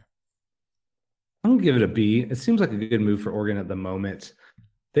this hire? I'm going to give it a B. It seems like a good move for Oregon at the moment.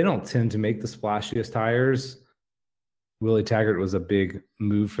 They don't tend to make the splashiest hires. Willie Taggart was a big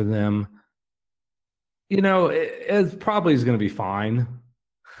move for them. It probably is going to be fine.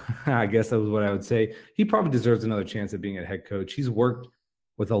 I guess that was what I would say. He probably deserves another chance at being a head coach. He's worked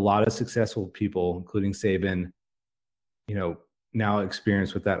with a lot of successful people, including Saban, now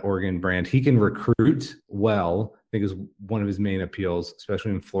experienced with that Oregon brand. He can recruit well, I think is one of his main appeals,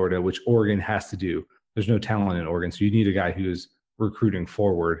 especially in Florida, which Oregon has to do. There's no talent in Oregon, so you need a guy who's recruiting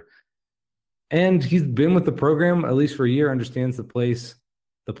forward. And he's been with the program at least for a year, understands the place.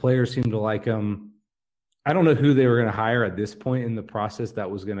 The players seem to like him. I don't know who they were going to hire at this point in the process that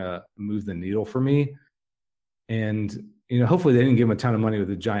was going to move the needle for me. And, hopefully they didn't give him a ton of money with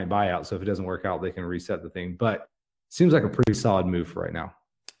a giant buyout. So if it doesn't work out, they can reset the thing. But seems like a pretty solid move for right now.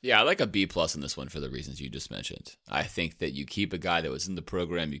 Yeah, I like a B+ in this one for the reasons you just mentioned. I think that you keep a guy that was in the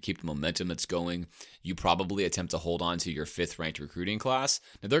program, you keep the momentum that's going, you probably attempt to hold on to your 5th-ranked recruiting class.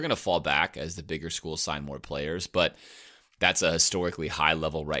 Now, they're going to fall back as the bigger schools sign more players, but that's a historically high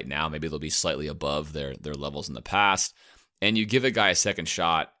level right now. Maybe they'll be slightly above their levels in the past. And you give a guy a second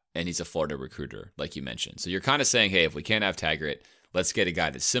shot, and he's a Florida recruiter, like you mentioned. So you're kind of saying, hey, if we can't have Taggart, let's get a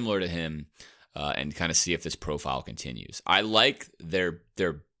guy that's similar to him and kind of see if this profile continues. I like their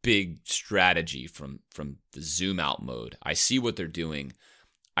big strategy from the zoom out mode. I see what they're doing.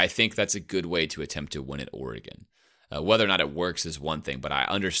 I think that's a good way to attempt to win at Oregon. Whether or not it works is one thing, but I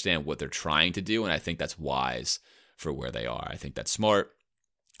understand what they're trying to do, and I think that's wise for where they are. I think that's smart.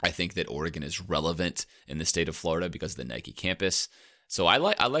 I think that Oregon is relevant in the state of Florida because of the Nike campus. So I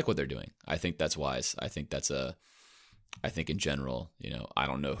like what they're doing. I think that's wise. I think in general, I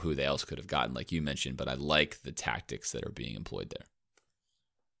don't know who they else could have gotten, like you mentioned, but I like the tactics that are being employed there.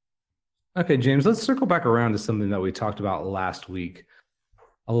 Okay, James, let's circle back around to something that we talked about last week.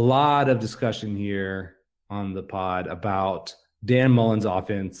 A lot of discussion here on the pod about Dan Mullen's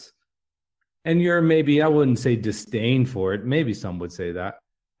offense. And your maybe, I wouldn't say disdain for it. Maybe some would say that.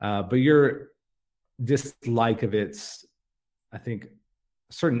 But your dislike of its, I think,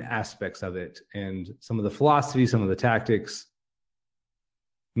 certain aspects of it and some of the philosophy, some of the tactics.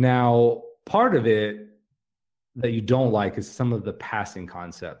 Now, part of it that you don't like is some of the passing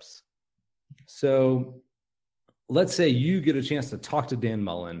concepts. So let's say you get a chance to talk to Dan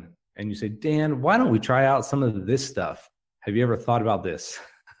Mullen and you say, Dan, why don't we try out some of this stuff? Have you ever thought about this?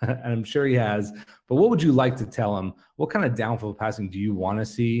 And I'm sure he has, but what would you like to tell him? What kind of downfield passing do you want to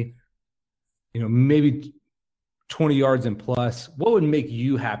see? Maybe 20 yards and plus. What would make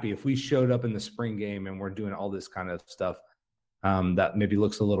you happy if we showed up in the spring game and we're doing all this kind of stuff that maybe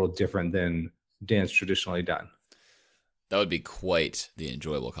looks a little different than Dan's traditionally done? That would be quite the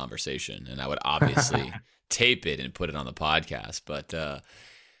enjoyable conversation, and I would obviously tape it and put it on the podcast. But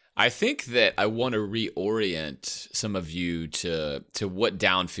I think that I want to reorient some of you to what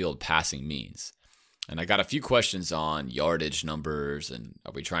downfield passing means. And I got a few questions on yardage numbers and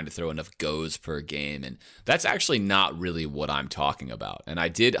are we trying to throw enough goes per game? And that's actually not really what I'm talking about. And I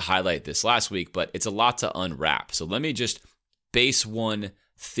did highlight this last week, but it's a lot to unwrap. So let me just base one,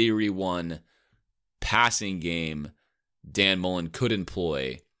 theory one, passing game Dan Mullen could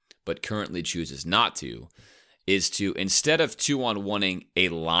employ, but currently chooses not to, is to, instead of 2-on-1ing a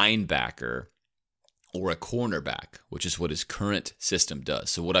linebacker or a cornerback, which is what his current system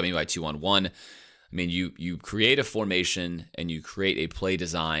does. So what I mean by 2-on-1, I mean you create a formation and you create a play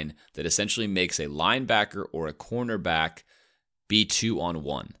design that essentially makes a linebacker or a cornerback be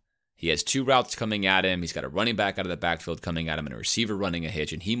 2-on-1. He has 2 routes coming at him. He's got a running back out of the backfield coming at him and a receiver running a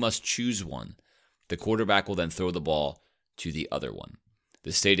hitch, and he must choose one. The quarterback will then throw the ball to the other one.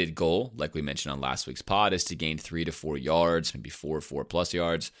 The stated goal, like we mentioned on last week's pod, is to gain 3 to 4 yards, maybe 4+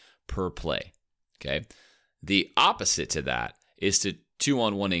 yards per play. Okay. The opposite to that is to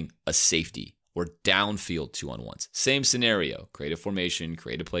 2-on-1ing a safety or downfield 2-on-1s. Same scenario, create a formation,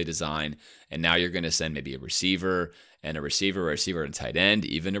 create a play design, and now you're going to send maybe a receiver and a receiver and tight end,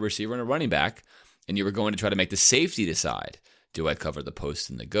 even a receiver and a running back, and you were going to try to make the safety decide. Do I cover the post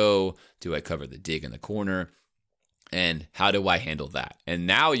and the go? Do I cover the dig in the corner? And how do I handle that? And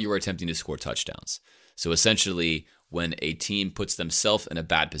now you are attempting to score touchdowns. So essentially, when a team puts themselves in a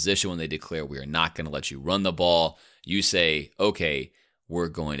bad position, when they declare we are not going to let you run the ball, you say, okay, we're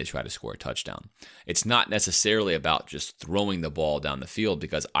going to try to score a touchdown. It's not necessarily about just throwing the ball down the field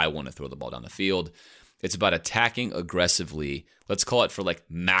because I want to throw the ball down the field. It's about attacking aggressively. Let's call it for like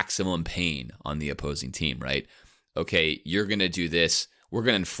maximum pain on the opposing team, right? Okay, you're going to do this. We're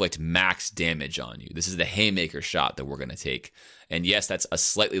going to inflict max damage on you. This is the haymaker shot that we're going to take. And yes, that's a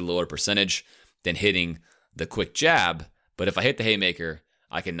slightly lower percentage than hitting the quick jab. But if I hit the haymaker,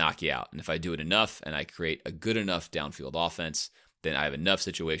 I can knock you out. And if I do it enough and I create a good enough downfield offense, then I have enough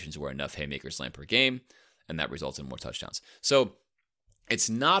situations where enough haymakers land per game, and that results in more touchdowns. So it's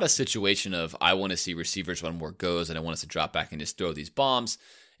not a situation of I want to see receivers run more goes and I want us to drop back and just throw these bombs.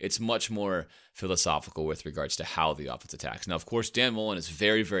 It's much more philosophical with regards to how the offense attacks. Now, of course, Dan Mullen is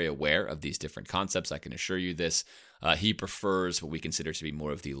very, very aware of these different concepts. I can assure you this. He prefers what we consider to be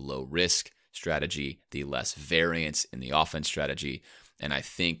more of the low-risk strategy, the less variance in the offense strategy. And I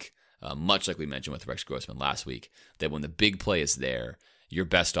think, much like we mentioned with Rex Grossman last week, that when the big play is there, you're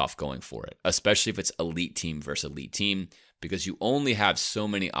best off going for it, especially if it's elite team versus elite team, because you only have so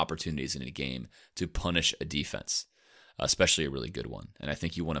many opportunities in a game to punish a defense, especially a really good one. And I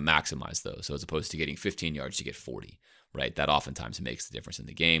think you want to maximize those. So as opposed to getting 15 yards, you get 40, right? That oftentimes makes the difference in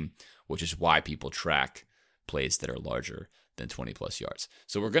the game, which is why people track plays that are larger than 20 plus yards.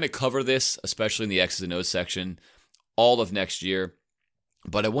 So we're going to cover this, especially in the X's and O's section, all of next year.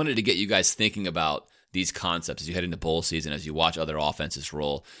 But I wanted to get you guys thinking about these concepts as you head into bowl season, as you watch other offenses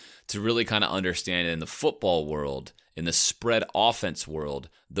roll, to really kind of understand it in the football world, in the spread offense world.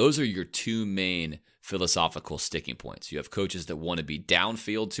 Those are your two main philosophical sticking points. You have coaches that want to be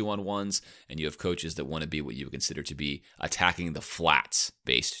downfield 2-on-1s, and you have coaches that want to be what you would consider to be attacking the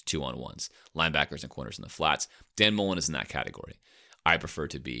flats-based 2-on-1s, linebackers and corners in the flats. Dan Mullen is in that category. I prefer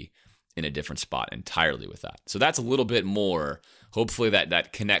to be in a different spot entirely with that. So that's a little bit more, hopefully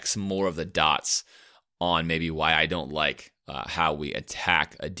that connects more of the dots on maybe why I don't like how we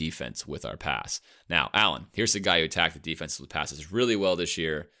attack a defense with our pass. Now, Alan, here's the guy who attacked the defense with passes really well this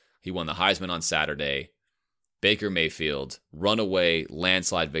year. He won the Heisman on Saturday. Baker Mayfield, runaway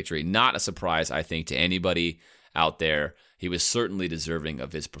landslide victory. Not a surprise, I think, to anybody out there. He was certainly deserving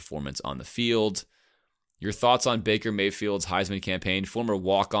of his performance on the field. Your thoughts on Baker Mayfield's Heisman campaign? Former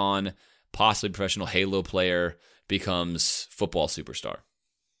walk-on, possibly professional Halo player, becomes football superstar.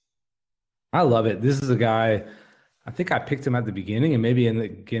 I love it. This is a guy, I think I picked him at the beginning and maybe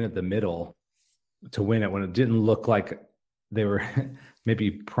again at the middle to win it when it didn't look like they were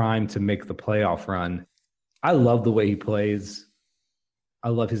maybe primed to make the playoff run. I love the way he plays. I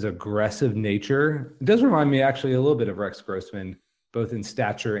love his aggressive nature. It does remind me actually a little bit of Rex Grossman, both in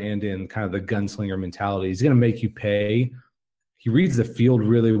stature and in kind of the gunslinger mentality. He's going to make you pay. He reads the field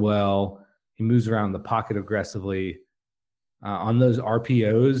really well. He moves around the pocket aggressively. On those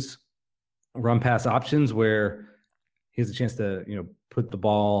RPOs, run pass options, where he has a chance to, put the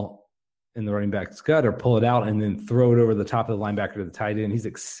ball in the running back's gut or pull it out and then throw it over the top of the linebacker to the tight end. He's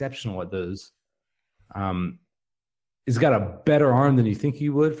exceptional at those. He's got a better arm than you think he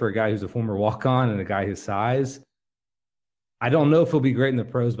would for a guy who's a former walk-on and a guy his size. I don't know if he'll be great in the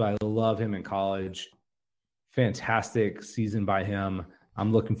pros, but I love him in college. Fantastic season by him.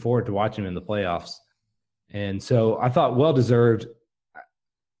 I'm looking forward to watching him in the playoffs. And so I thought well-deserved.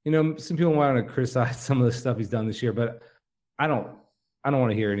 Some people want to criticize some of the stuff he's done this year, but I don't want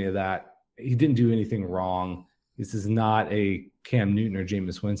to hear any of that. He didn't do anything wrong. This is not a Cam Newton or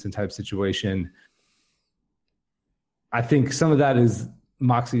Jameis Winston type situation. I think some of that is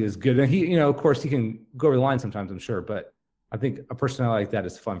moxie is good. And he, of course, he can go over the line sometimes, I'm sure, but I think a personality like that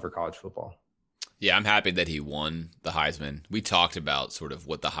is fun for college football. Yeah, I'm happy that he won the Heisman. We talked about sort of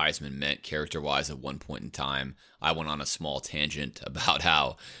what the Heisman meant character-wise at one point in time. I went on a small tangent about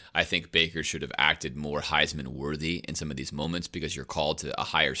how I think Baker should have acted more Heisman-worthy in some of these moments because you're called to a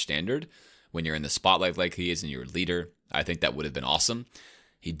higher standard when you're in the spotlight like he is and you're a leader. I think that would have been awesome.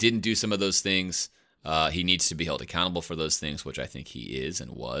 He didn't do some of those things. He needs to be held accountable for those things, which I think he is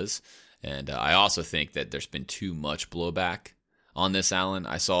and was. And I also think that there's been too much blowback on this, Alan.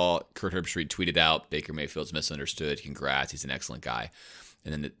 I saw Kurt Herbstreit tweeted out, Baker Mayfield's misunderstood. Congrats. He's an excellent guy.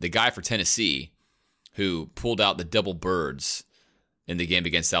 And then the guy for Tennessee who pulled out the double birds in the game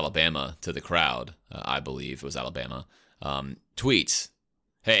against Alabama to the crowd, I believe it was Alabama, tweets,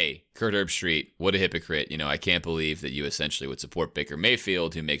 hey, Kurt Herbstreit, what a hypocrite. I can't believe that you essentially would support Baker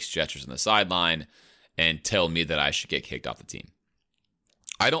Mayfield, who makes gestures on the sideline, and tell me that I should get kicked off the team.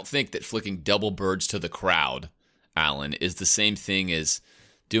 I don't think that flicking double birds to the crowd, Alan, is the same thing as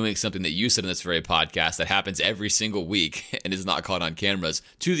doing something that you said in this very podcast that happens every single week and is not caught on cameras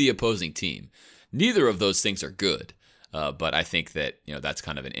to the opposing team. Neither of those things are good, but I think that that's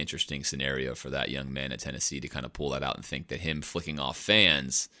kind of an interesting scenario for that young man at Tennessee to kind of pull that out and think that him flicking off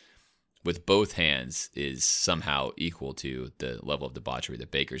fans with both hands is somehow equal to the level of debauchery that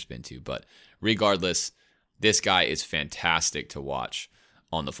Baker's been to. But regardless, this guy is fantastic to watch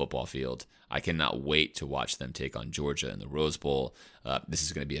on the football field. I cannot wait to watch them take on Georgia in the Rose Bowl. This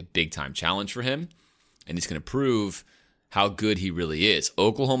is going to be a big-time challenge for him, and he's going to prove how good he really is.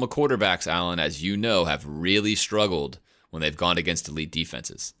 Oklahoma quarterbacks, Alan, as you know, have really struggled when they've gone against elite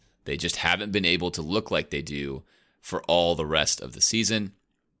defenses. They just haven't been able to look like they do for all the rest of the season.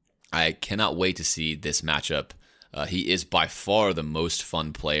 I cannot wait to see this matchup. He is by far the most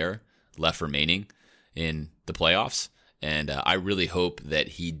fun player left remaining in the playoffs. And I really hope that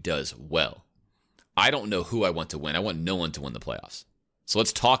he does well. I don't know who I want to win. I want no one to win the playoffs. So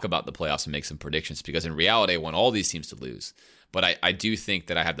let's talk about the playoffs and make some predictions, because in reality, I want all these teams to lose. But I do think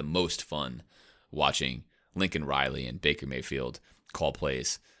that I have the most fun watching Lincoln Riley and Baker Mayfield call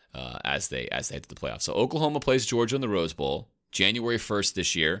plays as they head to the playoffs. So Oklahoma plays Georgia in the Rose Bowl, January 1st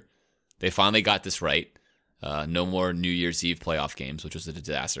this year. They finally got this right. No more New Year's Eve playoff games, which was a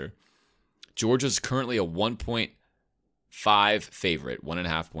disaster. Georgia's currently a 1.5 favorite,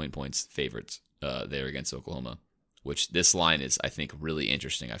 1.5 points favorites there against Oklahoma. which this line is, I think, really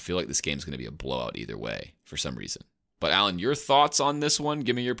interesting. I feel like this game's going to be a blowout either way for some reason. But Alan, your thoughts on this one?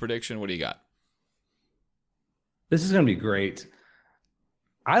 Give me your prediction. What do you got? This is going to be great.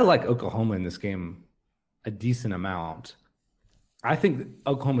 I like Oklahoma in this game a decent amount. I think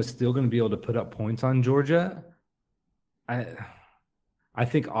Oklahoma is still going to be able to put up points on Georgia. I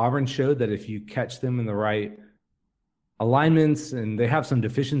think Auburn showed that if you catch them in the right alignments, and they have some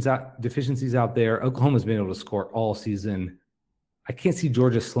deficiencies out there, Oklahoma's been able to score all season. I can't see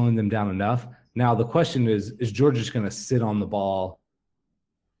Georgia slowing them down enough. Now, the question is Georgia just going to sit on the ball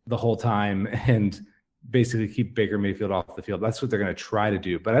the whole time and basically keep Baker Mayfield off the field? That's what they're going to try to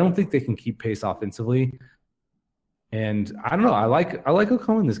do. But I don't think they can keep pace offensively. And I don't know. I like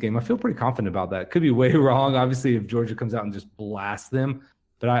Oklahoma in this game. I feel pretty confident about that. Could be way wrong, obviously, if Georgia comes out and just blasts them.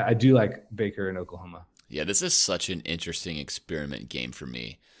 But I do like Baker in Oklahoma. Yeah, this is such an interesting experiment game for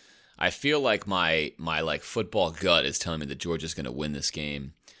me. I feel like my like football gut is telling me that Georgia's going to win this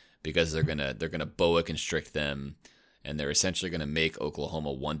game because they're gonna boa constrict them, and they're essentially going to make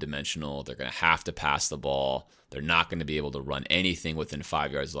Oklahoma one-dimensional. They're going to have to pass the ball. They're not going to be able to run anything within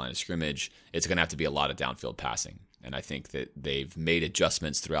 5 yards of the line of scrimmage. It's going to have to be a lot of downfield passing, and I think that they've made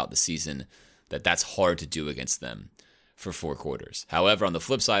adjustments throughout the season that's hard to do against them for 4 quarters. However, on the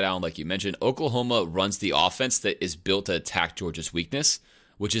flip side, Alan, like you mentioned, Oklahoma runs the offense that is built to attack Georgia's weakness,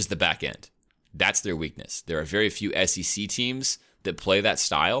 which is the back end. That's their weakness. There are very few SEC teams that play that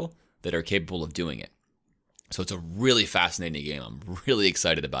style that are capable of doing it. So it's a really fascinating game. I'm really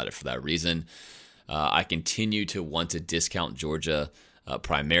excited about it for that reason. I continue to want to discount Georgia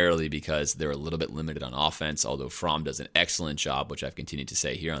primarily because they're a little bit limited on offense, although Fromm does an excellent job, which I've continued to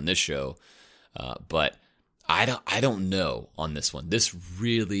say here on this show. But I don't know on this one. This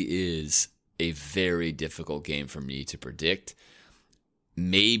really is a very difficult game for me to predict.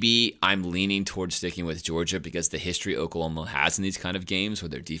 Maybe I'm leaning towards sticking with Georgia because the history Oklahoma has in these kind of games where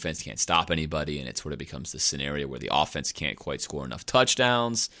their defense can't stop anybody, and it sort of becomes the scenario where the offense can't quite score enough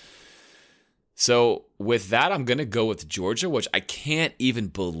touchdowns. So with that, I'm going to go with Georgia, which I can't even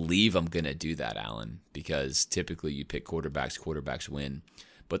believe I'm going to do that, Alan, because typically you pick quarterbacks win.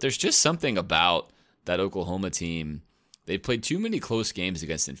 But there's just something about that Oklahoma team. They've played too many close games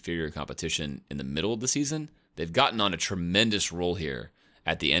against inferior competition in the middle of the season. They've gotten on a tremendous roll here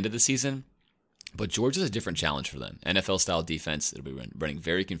at the end of the season, but Georgia's a different challenge for them. NFL-style defense. It'll be running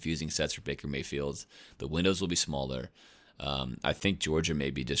very confusing sets for Baker Mayfield. The windows will be smaller. I think Georgia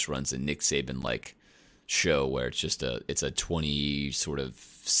maybe just runs a Nick Saban-like show where it's a 20 sort of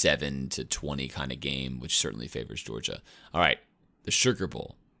 7-20 kind of game, which certainly favors Georgia. All right, the Sugar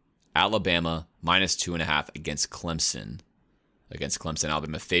Bowl. Alabama -2.5 against Clemson.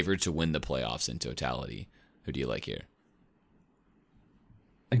 Alabama favored to win the playoffs in totality. Who do you like here?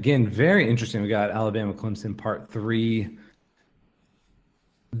 Again, very interesting. We got Alabama Clemson part 3.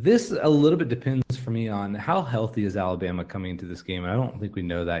 This a little bit depends for me on how healthy is Alabama coming into this game. I don't think we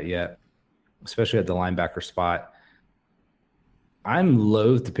know that yet, especially at the linebacker spot. I'm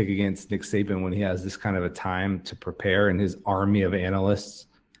loath to pick against Nick Saban when he has this kind of a time to prepare and his army of analysts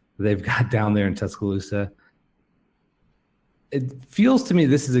they've got down there in Tuscaloosa. It feels to me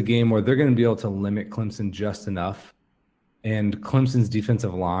this is a game where they're going to be able to limit Clemson just enough, and Clemson's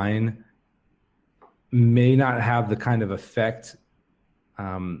defensive line may not have the kind of effect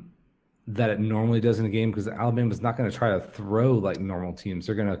that it normally does in a game because Alabama's not going to try to throw like normal teams.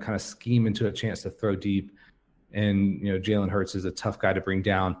 They're going to kind of scheme into a chance to throw deep, and Jalen Hurts is a tough guy to bring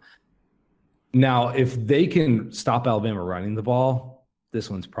down. Now, if they can stop Alabama running the ball, this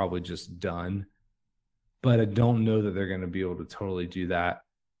one's probably just done. But I don't know that they're going to be able to totally do that.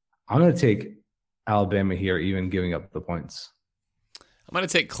 I'm going to take Alabama here, even giving up the points. I'm going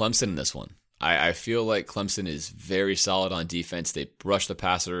to take Clemson in this one. I feel like Clemson is very solid on defense. They rush the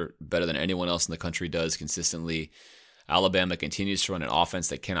passer better than anyone else in the country does consistently. Alabama continues to run an offense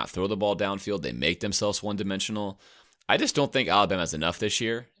that cannot throw the ball downfield. They make themselves one-dimensional. I just don't think Alabama has enough this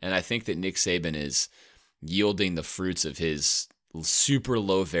year, and I think that Nick Saban is yielding the fruits of his super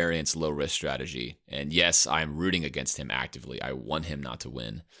low variance, low risk strategy. And yes, I'm rooting against him actively. I want him not to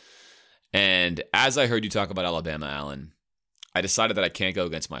win. And as I heard you talk about Alabama, Alan, I decided that I can't go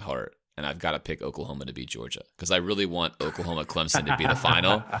against my heart, and I've got to pick Oklahoma to beat Georgia because I really want Oklahoma-Clemson to be the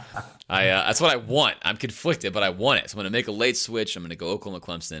final. That's what I want. I'm conflicted, but I want it. So I'm going to make a late switch. I'm going to go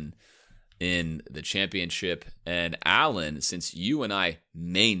Oklahoma-Clemson in the championship. And Alan, since you and I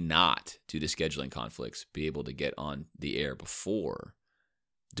may not, due to scheduling conflicts, be able to get on the air before,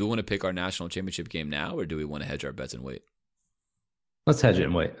 do we want to pick our national championship game now, or do we want to hedge our bets and wait? Let's hedge it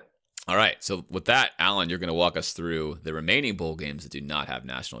and wait. All right. So with that, Alan, you're going to walk us through the remaining bowl games that do not have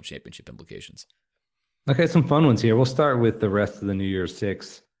national championship implications. Okay, some fun ones here. We'll start with the rest of the New Year's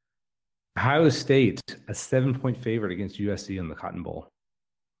Six. Ohio State, a 7-point favorite against USC in the Cotton Bowl.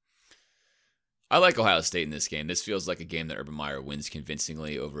 I like Ohio State in this game. This feels like a game that Urban Meyer wins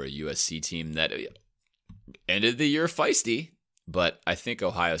convincingly over a USC team that ended the year feisty, but I think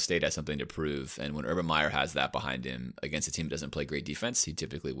Ohio State has something to prove. And when Urban Meyer has that behind him against a team that doesn't play great defense, he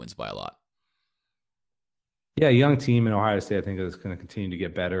typically wins by a lot. Yeah, young team in Ohio State, I think, is going to continue to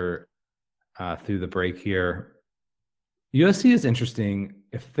get better through the break here. USC is interesting.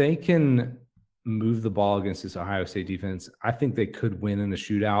 If they can move the ball against this Ohio State defense, I think they could win in a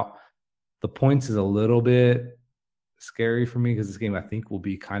shootout. The points is a little bit scary for me because this game, I think, will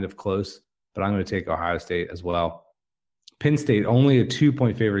be kind of close, but I'm going to take Ohio State as well. Penn State, only a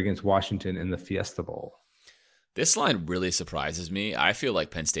 2-point favorite against Washington in the Fiesta Bowl. This line really surprises me. I feel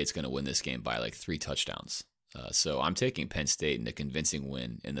like Penn State's going to win this game by like 3 touchdowns. So I'm taking Penn State in a convincing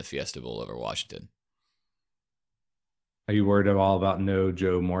win in the Fiesta Bowl over Washington. Are you worried at all about no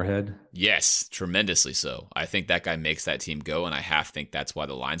Joe Moorhead? Yes, tremendously so. I think that guy makes that team go, and I half think that's why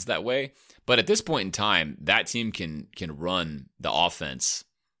the line's that way. But at this point in time, that team can run the offense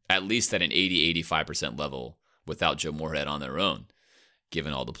at least at an 80-85% level without Joe Moorhead on their own,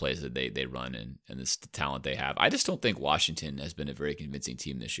 given all the plays that they run and the talent they have. I just don't think Washington has been a very convincing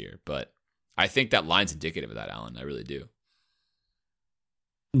team this year, but I think that line's indicative of that, Alan. I really do.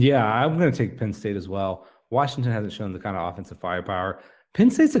 Yeah, I'm going to take Penn State as well. Washington hasn't shown the kind of offensive firepower.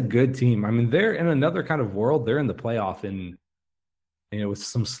 Penn State's a good team. I mean, they're in another kind of world. They're in the playoff with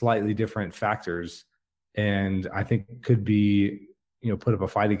some slightly different factors, and I think could be, put up a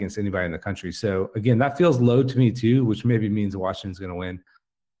fight against anybody in the country. So again, that feels low to me too, which maybe means Washington's going to win.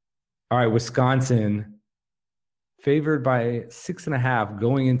 All right, Wisconsin favored by 6.5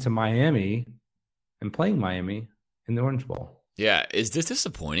 going into Miami and playing Miami in the Orange Bowl. Yeah, is this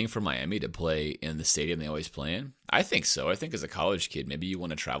disappointing for Miami to play in the stadium they always play in? I think so. I think as a college kid, maybe you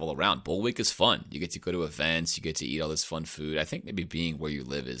want to travel around. Bowl week is fun. You get to go to events. You get to eat all this fun food. I think maybe being where you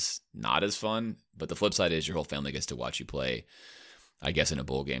live is not as fun. But the flip side is your whole family gets to watch you play, I guess, in a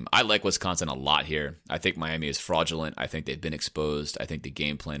bowl game. I like Wisconsin a lot here. I think Miami is fraudulent. I think they've been exposed. I think the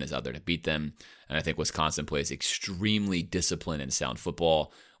game plan is out there to beat them. And I think Wisconsin plays extremely disciplined and sound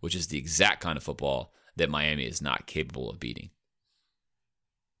football, which is the exact kind of football that Miami is not capable of beating.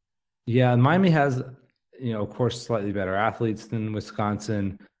 Yeah, Miami has, of course, slightly better athletes than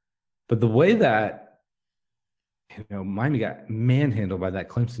Wisconsin. But the way that, Miami got manhandled by that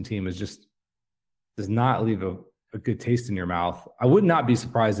Clemson team does not leave a good taste in your mouth. I would not be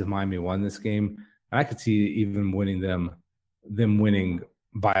surprised if Miami won this game. And I could see even them winning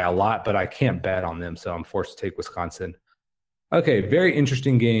by a lot, but I can't bet on them, so I'm forced to take Wisconsin. Okay, very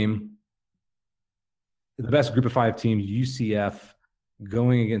interesting game. The best group of 5 team, UCF,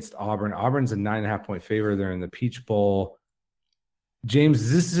 going against Auburn. Auburn's a 9.5-point favorite. They're in the Peach Bowl. James,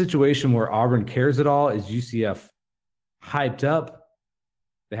 is this a situation where Auburn cares at all? Is UCF hyped up?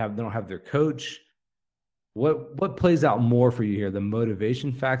 They don't have their coach. What plays out more for you here, the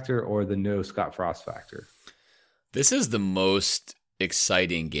motivation factor or the no Scott Frost factor? This is the most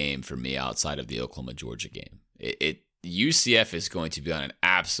exciting game for me outside of the Oklahoma-Georgia game. UCF is going to be on an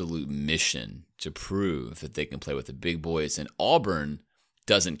absolute mission to prove that they can play with the big boys, and Auburn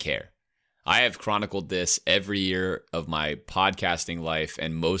doesn't care. I have chronicled this every year of my podcasting life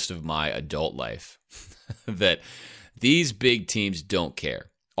and most of my adult life that these big teams don't care.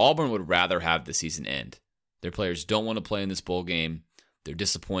 Auburn would rather have the season end. Their players don't want to play in this bowl game. They're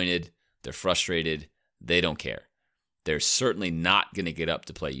disappointed. They're frustrated. They don't care. They're certainly not going to get up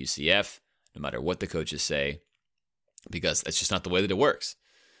to play UCF, no matter what the coaches say, because that's just not the way that it works.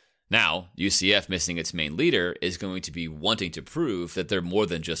 Now, UCF missing its main leader is going to be wanting to prove that they're more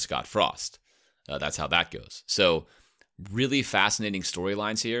than just Scott Frost. That's how that goes. So, really fascinating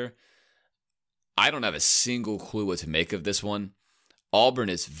storylines here. I don't have a single clue what to make of this one. Auburn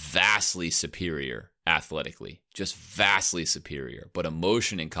is vastly superior athletically, just vastly superior. But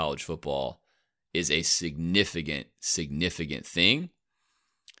emotion in college football is a significant, significant thing.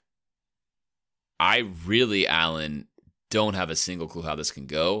 I really, Alan, don't have a single clue how this can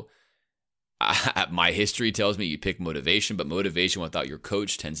go. My history tells me you pick motivation, but motivation without your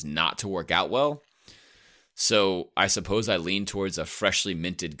coach tends not to work out well. So I suppose I lean towards a freshly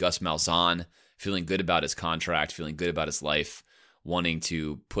minted Gus Malzahn, feeling good about his contract, feeling good about his life, wanting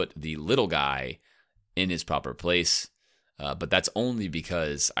to put the little guy in his proper place. But that's only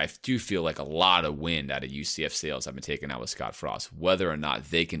because I do feel like a lot of wind out of UCF sails have been taken out with Scott Frost. Whether or not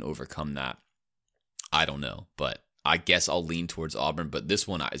they can overcome that, I don't know. But I guess I'll lean towards Auburn, but this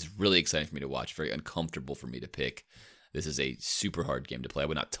one is really exciting for me to watch, very uncomfortable for me to pick. This is a super hard game to play. I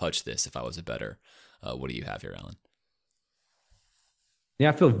would not touch this if I was a bettor What do you have here, Alan? Yeah,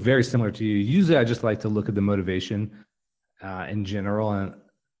 I feel very similar to you. Usually I just like to look at the motivation in general, and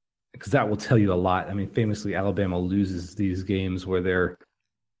because that will tell you a lot. I mean, famously, Alabama loses these games where they're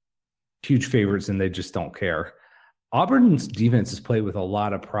huge favorites and they just don't care. Auburn's defense has played with a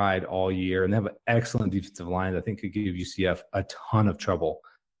lot of pride all year, and they have an excellent defensive line that I think could give UCF a ton of trouble.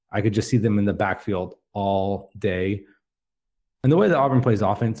 I could just see them in the backfield all day. And the way that Auburn plays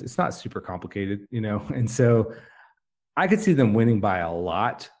offense, it's not super complicated, and so I could see them winning by a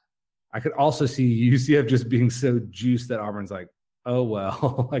lot. I could also see UCF just being so juiced that Auburn's like, oh,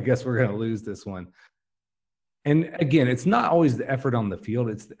 well, I guess we're going to lose this one. And again, it's not always the effort on the field.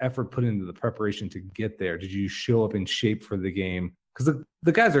 It's the effort put into the preparation to get there. Did you show up in shape for the game? Because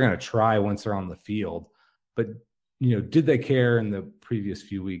the guys are going to try once they're on the field. But, did they care in the previous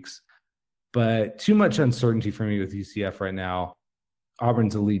few weeks? But too much uncertainty for me with UCF right now.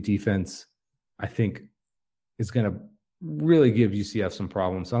 Auburn's elite defense, I think, is going to really give UCF some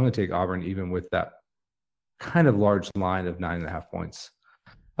problems. So I'm going to take Auburn even with that kind of large line of 9.5 points.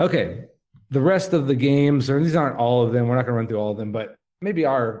 Okay. The rest of the games, or these aren't all of them. We're not going to run through all of them, but maybe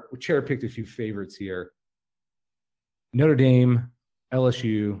we cherry-picked a few favorites here. Notre Dame,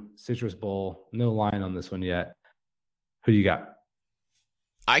 LSU, Citrus Bowl. No line on this one yet. Who do you got?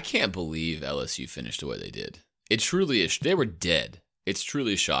 I can't believe LSU finished the way they did. It truly is. They were dead. It's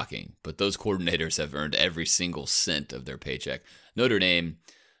truly shocking, but those coordinators have earned every single cent of their paycheck. Notre Dame,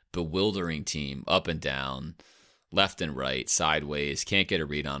 bewildering team, up and down, left and right, sideways, can't get a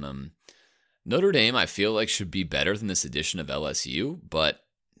read on them. Notre Dame, I feel like, should be better than this edition of LSU, but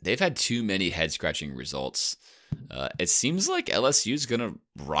they've had too many head-scratching results. It seems like LSU is going to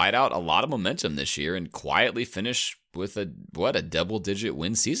ride out a lot of momentum this year and quietly finish with a double-digit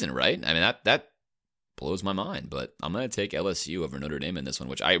win season, right? I mean, that blows my mind, but I'm going to take LSU over Notre Dame in this one,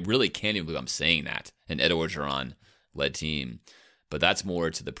 which I really can't even believe I'm saying that, an Ed Orgeron-led team. But that's more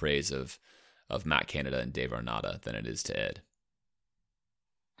to the praise of Matt Canada and Dave Arnada than it is to Ed.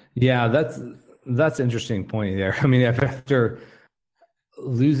 Yeah, that's an interesting point there. I mean, after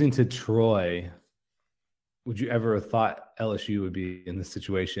losing to Troy, would you ever have thought LSU would be in this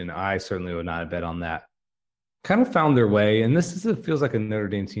situation? I certainly would not have bet on that. Kind of found their way, and feels like a Notre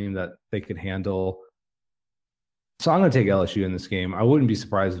Dame team that they could handle. So I'm going to take LSU in this game. I wouldn't be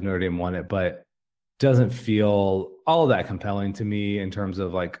surprised if Notre Dame won it, but doesn't feel all that compelling to me in terms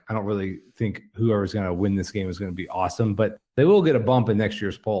of I don't really think whoever's going to win this game is going to be awesome, but they will get a bump in next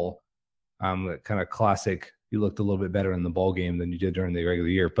year's poll. Kind of classic. You looked a little bit better in the bowl game than you did during the regular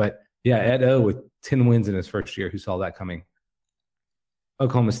year. But yeah, Ed O with 10 wins in his first year. Who saw that coming?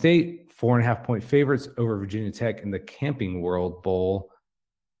 Oklahoma State, 4.5-point favorites over Virginia Tech in the Camping World Bowl.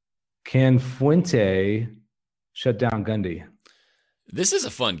 Can Fuente shut down Gundy? This is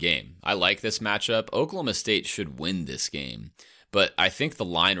a fun game. I like this matchup. Oklahoma State should win this game, but I think the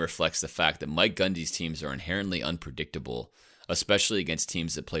line reflects the fact that Mike Gundy's teams are inherently unpredictable, especially against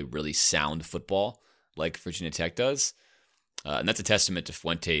teams that play really sound football like Virginia Tech does. And that's a testament to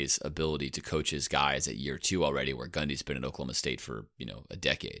Fuente's ability to coach his guys at year 2 already, where Gundy's been at Oklahoma State for a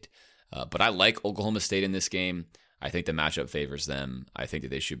decade. But I like Oklahoma State in this game. I think the matchup favors them. I think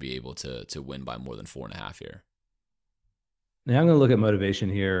that they should be able to win by more than 4.5 here. Now I'm going to look at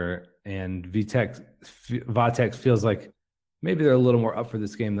motivation here, and Vatex feels like maybe they're a little more up for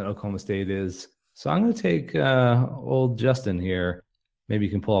this game than Oklahoma State is. So I'm going to take old Justin here. Maybe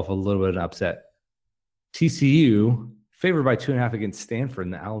you can pull off a little bit of an upset. TCU favored by 2.5 against Stanford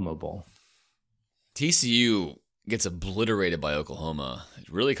in the Alamo Bowl. TCU gets obliterated by Oklahoma. It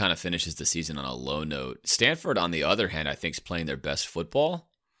really kind of finishes the season on a low note. Stanford, on the other hand, I think is playing their best football.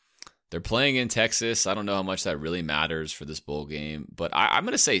 They're playing in Texas. I don't know how much that really matters for this bowl game, but I'm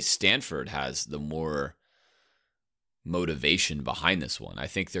going to say Stanford has the more motivation behind this one. I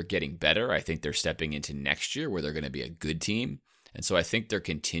think they're getting better. I think they're stepping into next year where they're going to be a good team. And so I think they're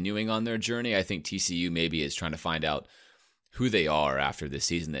continuing on their journey. I think TCU maybe is trying to find out who they are after this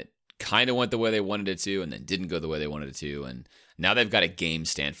season that kind of went the way they wanted it to and then didn't go the way they wanted it to. And now they've got a game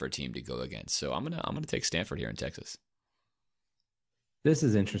Stanford team to go against. So I'm going to take Stanford here in Texas. This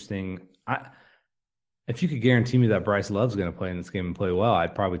is interesting. If you could guarantee me that Bryce Love's going to play in this game and play well,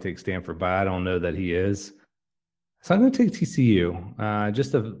 I'd probably take Stanford, but I don't know that he is. So I'm going to take TCU.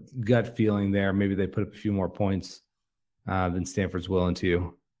 Just a gut feeling there. Maybe they put up a few more points than Stanford's willing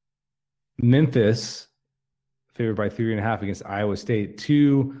to. Memphis, favored by 3.5 against Iowa State.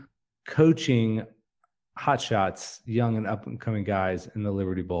 2 coaching hotshots, young and up-and-coming guys in the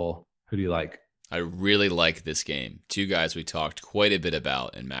Liberty Bowl. Who do you like? I really like this game. 2 guys we talked quite a bit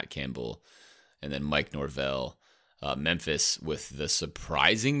about in Matt Campbell and then Mike Norvell. Memphis with the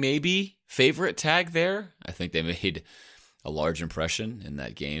surprising maybe favorite tag there. I think they made a large impression in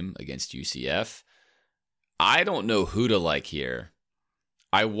that game against UCF. I don't know who to like here.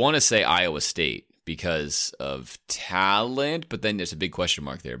 I want to say Iowa State because of talent, but then there's a big question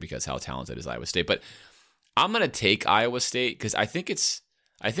mark there because how talented is Iowa State? But I'm going to take Iowa State because I think it's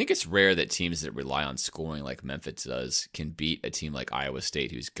rare that teams that rely on scoring like Memphis does can beat a team like Iowa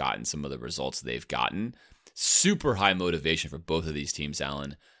State who's gotten some of the results they've gotten. Super high motivation for both of these teams,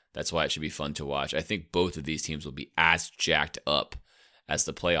 Alan. That's why it should be fun to watch. I think both of these teams will be as jacked up as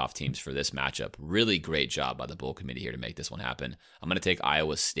the playoff teams for this matchup. Really great job by the bowl committee here to make this one happen. I'm going to take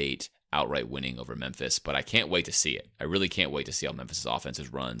Iowa State outright winning over Memphis, but I can't wait to see it. I really can't wait to see how Memphis' offense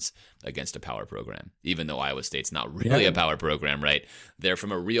runs against a power program, even though Iowa State's not really a power program, right? They're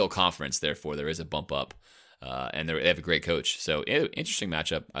from a real conference, therefore there is a bump up, and they have a great coach. So interesting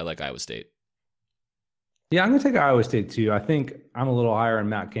matchup. I like Iowa State. Yeah, I'm going to take Iowa State too. I think I'm a little higher on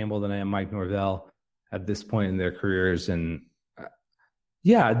Matt Campbell than I am Mike Norvell at this point in their careers. And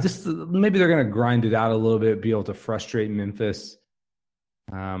just maybe they're going to grind it out a little bit, be able to frustrate Memphis.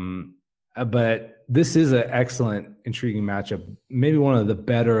 But this is an excellent, intriguing matchup. Maybe one of the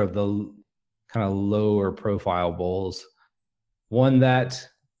better of the kind of lower profile bowls. One that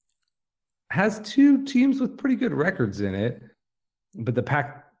has two teams with pretty good records in it, but the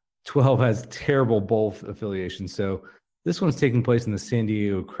Pac-12 has terrible bowl affiliations. So this one's taking place in the San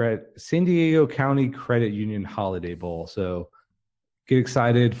Diego County Credit Union Holiday Bowl. So get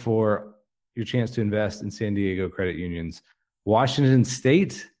excited for your chance to invest in San Diego credit unions. Washington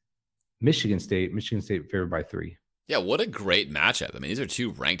State, Michigan State favored by 3. Yeah, what a great matchup. I mean, these are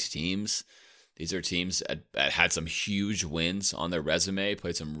two ranked teams. These are teams that had some huge wins on their resume,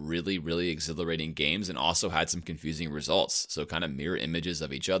 played some really, really exhilarating games, and also had some confusing results. So kind of mirror images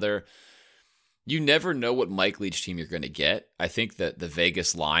of each other. You never know what Mike Leach team you're going to get. I think that the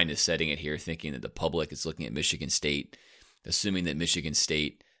Vegas line is setting it here, thinking that the public is looking at Michigan State, assuming that Michigan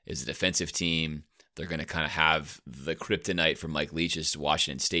State is a defensive team. They're going to kind of have the kryptonite for Mike Leach's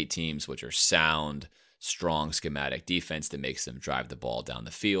Washington State teams, which are sound, strong schematic defense that makes them drive the ball down the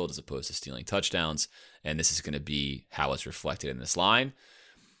field as opposed to stealing touchdowns. And this is going to be how it's reflected in this line.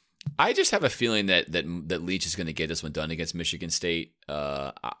 I just have a feeling that Leach is going to get this one done against Michigan State.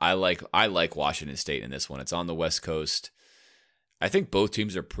 I like Washington State in this one. It's on the West Coast. I think both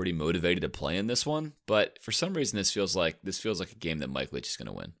teams are pretty motivated to play in this one, but for some reason this feels like a game that Mike Leach is going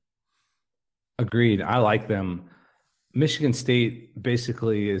to win. Agreed. I like them. Michigan State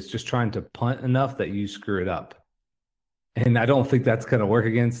basically is just trying to punt enough that you screw it up. And I don't think that's going to work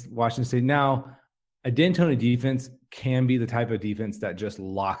against Washington State. Now, a D'Antoni defense can be the type of defense that just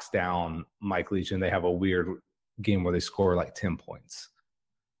locks down Mike Leach, and they have a weird game where they score like 10 points.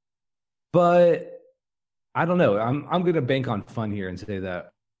 But I don't know. I'm going to bank on fun here and say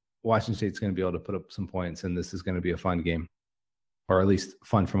that Washington State's going to be able to put up some points, and this is going to be a fun game, or at least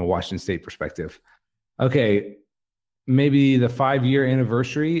fun from a Washington State perspective. Okay, maybe the 5-year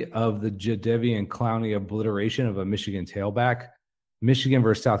anniversary of the Jadeveon Clowney obliteration of a Michigan tailback. Michigan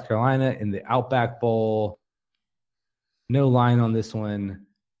versus South Carolina in the Outback Bowl. No line on this one.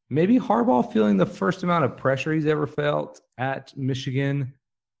 Maybe Harbaugh feeling the first amount of pressure he's ever felt at Michigan.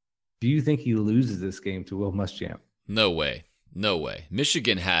 Do you think he loses this game to Will Muschamp? No way.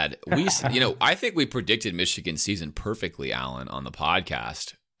 Michigan had I think we predicted Michigan's season perfectly, Alan, on the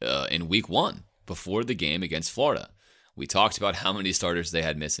podcast in week 1 before the game against Florida. We talked about how many starters they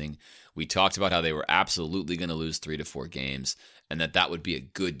had missing. We talked about how they were absolutely going to lose 3 to 4 games, and that would be a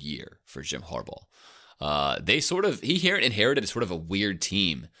good year for Jim Harbaugh. He inherited sort of a weird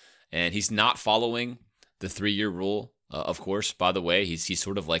team, and he's not following the 3-year rule. Of course, by the way, he's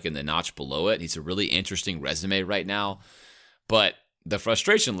sort of like in the notch below it. He's a really interesting resume right now, but the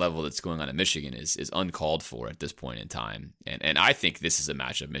frustration level that's going on at Michigan is uncalled for at this point in time. And I think this is a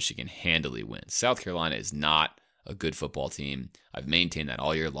matchup Michigan handily wins. South Carolina is not a good football team. I've maintained that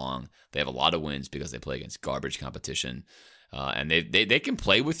all year long. They have a lot of wins because they play against garbage competition. And they can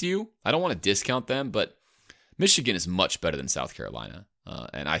play with you. I don't want to discount them, but Michigan is much better than South Carolina.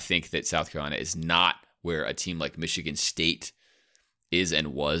 And I think that South Carolina is not where a team like Michigan State is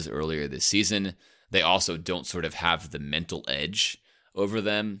and was earlier this season. They also don't sort of have the mental edge over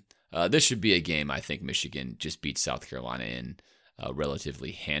them. This should be a game I think Michigan just beats South Carolina in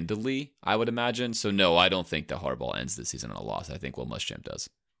relatively handily, I would imagine. So no, I don't think that Harbaugh ends the season on a loss. I think Will Muschamp does.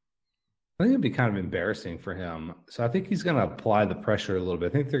 I think it'd be kind of embarrassing for him. So I think he's going to apply the pressure a little bit.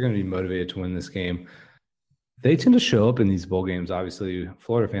 I think they're going to be motivated to win this game. They tend to show up in these bowl games. Obviously,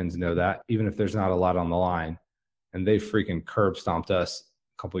 Florida fans know that, even if there's not a lot on the line. And they freaking curb stomped us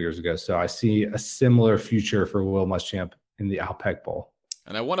couple years ago. So I see a similar future for Will Muschamp in the Outback Bowl.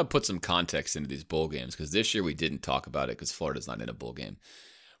 And I want to put some context into these bowl games because this year we didn't talk about it because Florida's not in a bowl game.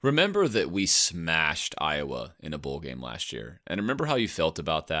 Remember that we smashed Iowa in a bowl game last year. And remember how you felt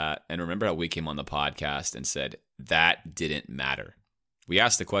about that. And remember how we came on the podcast and said that didn't matter. We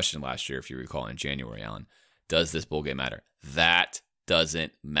asked the question last year, if you recall, in January, Alan, does this bowl game matter? That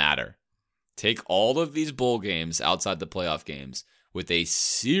doesn't matter. Take all of these bowl games outside the playoff games with a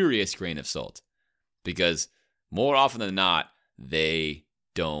serious grain of salt because more often than not, they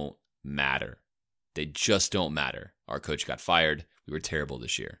don't matter. They just don't matter. Our coach got fired. We were terrible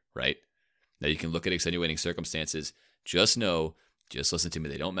this year, right? Now you can look at extenuating circumstances. Just know, just listen to me,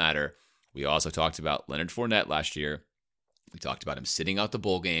 they don't matter. We also talked about Leonard Fournette last year. We talked about him sitting out the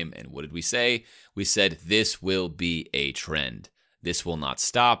bowl game. And what did we say? We said this will be a trend. This will not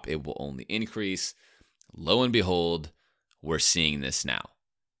stop. It will only increase. Lo and behold, we're seeing this now.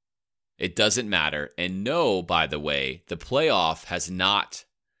 It doesn't matter. And no, by the way, the playoff has not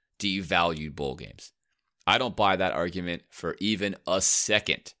devalued bowl games. I don't buy that argument for even a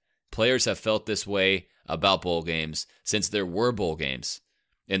second. Players have felt this way about bowl games since there were bowl games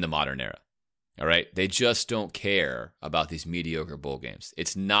in the modern era. All right? They just don't care about these mediocre bowl games.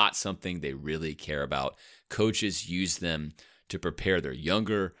 It's not something they really care about. Coaches use them to prepare their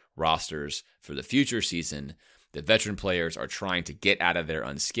younger rosters for the future season. The veteran players are trying to get out of there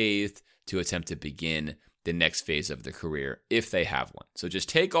unscathed to attempt to begin the next phase of their career if they have one. So just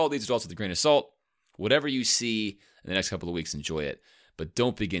take all these results with a grain of salt. Whatever you see in the next couple of weeks, enjoy it. But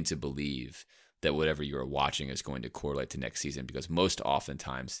don't begin to believe that whatever you are watching is going to correlate to next season because most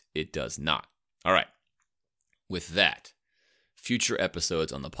oftentimes it does not. All right. With that, future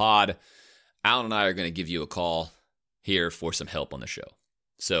episodes on the pod, Alan and I are going to give you a call here for some help on the show.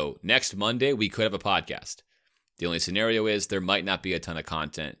 So next Monday, we could have a podcast. The only scenario is there might not be a ton of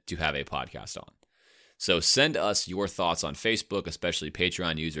content to have a podcast on. So send us your thoughts on Facebook, especially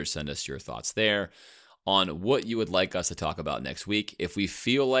Patreon users. Send us your thoughts there on what you would like us to talk about next week. If we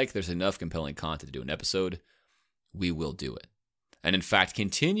feel like there's enough compelling content to do an episode, we will do it. And in fact,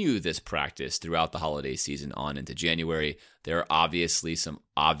 continue this practice throughout the holiday season on into January. There are obviously some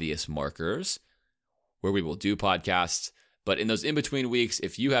obvious markers where we will do podcasts. But in those in-between weeks,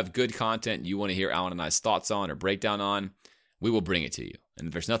 if you have good content you want to hear Alan and I's thoughts on or breakdown on, we will bring it to you. And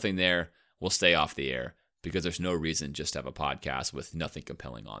if there's nothing there, we'll stay off the air because there's no reason just to have a podcast with nothing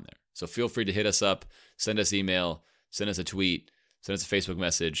compelling on there. So feel free to hit us up, send us email, send us a tweet, send us a Facebook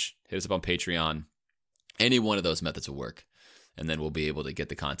message, hit us up on Patreon. Any one of those methods will work. And then we'll be able to get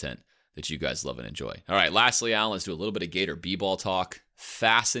the content that you guys love and enjoy. All right, lastly, Alan, let's do a little bit of Gator B-ball talk.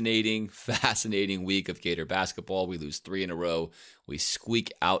 Fascinating week of Gator basketball. We lose 3 in a row. We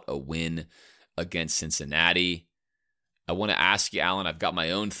squeak out a win against Cincinnati. I want to ask you, Alan, I've got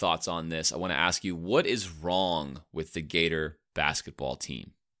my own thoughts on this. I want to ask you, what is wrong with the Gator basketball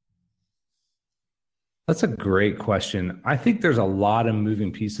team? That's a great question. I think there's a lot of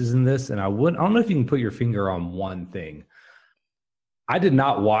moving pieces in this, and I don't know if you can put your finger on one thing. I did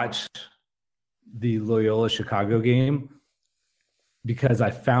not watch the Loyola Chicago game because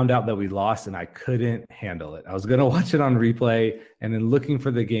I found out that we lost and I couldn't handle it. I was going to watch it on replay, and then looking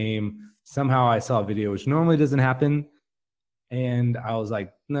for the game, somehow I saw a video, which normally doesn't happen. And I was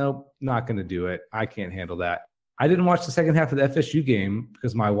like, nope, not going to do it. I can't handle that. I didn't watch the second half of the FSU game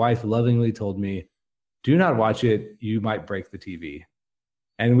because my wife lovingly told me, do not watch it. You might break the TV.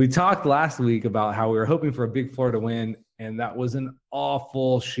 And we talked last week about how we were hoping for a big Florida win, and that was an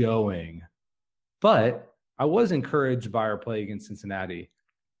awful showing. But I was encouraged by our play against Cincinnati.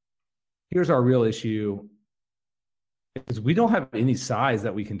 Here's our real issue, is we don't have any size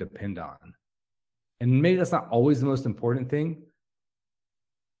that we can depend on. And maybe that's not always the most important thing,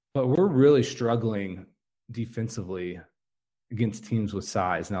 but we're really struggling defensively against teams with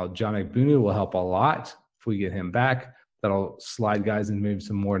size. Now, John Egbunu will help a lot if we get him back. That'll slide guys into maybe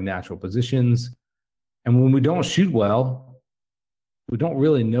some more natural positions. And when we don't shoot well, we don't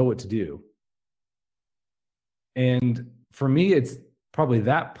really know what to do. And for me, it's probably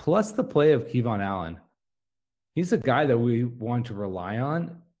that plus the play of Kevon Allen. He's a guy that we want to rely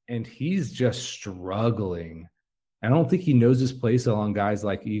on, and he's just struggling. I don't think he knows his place along guys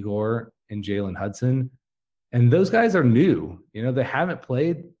like Igor and Jalen Hudson. And those guys are new. You know, they haven't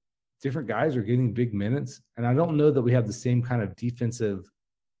played. Different guys are getting big minutes. And I don't know that we have the same kind of defensive,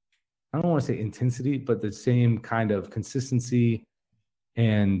 I don't want to say intensity, but the same kind of consistency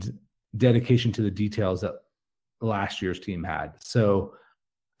and dedication to the details that last year's team had. So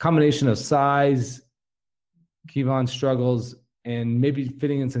combination of size, Kevon struggles, and maybe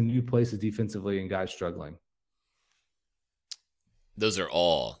fitting in some new places defensively and guys struggling. those are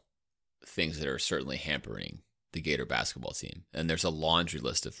all things that are certainly hampering the Gator basketball team. And there's a laundry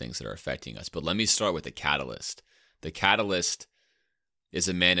list of things that are affecting us. But let me start with the catalyst. The catalyst is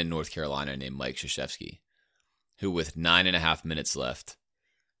a man in North Carolina named Mike Krzyzewski, who with 9.5 minutes left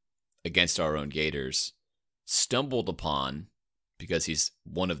against our own Gators stumbled upon, because he's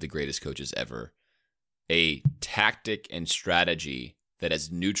one of the greatest coaches ever, a tactic and strategy that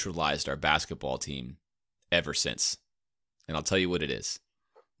has neutralized our basketball team ever since. And I'll tell you what it is.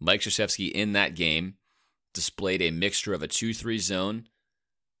 Mike Krzyzewski in that game displayed a mixture of a 2-3 zone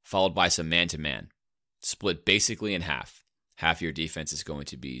followed by some man-to-man, split basically in half. Half your defense is going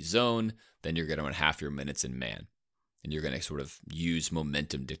to be zone, then you're going to run half your minutes in man. And you're going to sort of use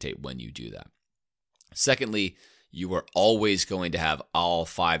momentum to dictate when you do that. Secondly, you are always going to have all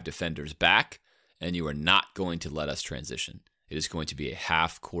 5 defenders back, and you are not going to let us transition. It is going to be a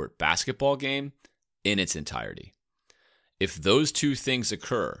half-court basketball game in its entirety. If those two things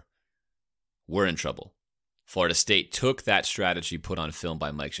occur, we're in trouble. Florida State took that strategy put on film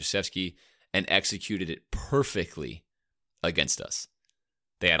by Mike Krzyzewski and executed it perfectly against us.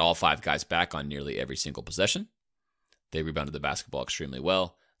 They had all 5 guys back on nearly every single possession. They rebounded the basketball extremely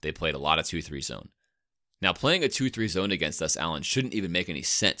well. They played a lot of 2-3 zone. Now, playing a 2-3 zone against us, Allen, shouldn't even make any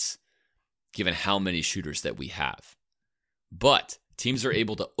sense given how many shooters that we have. But teams are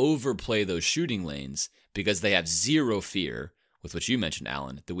able to overplay those shooting lanes because they have zero fear, with what you mentioned,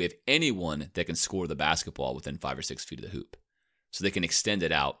 Allen, that we have anyone that can score the basketball within 5 or 6 feet of the hoop. So they can extend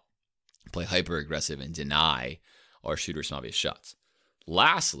it out, play hyper-aggressive, and deny our shooters some obvious shots.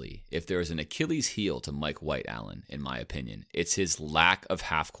 Lastly, if there is an Achilles heel to Mike White, Allen, in my opinion, it's his lack of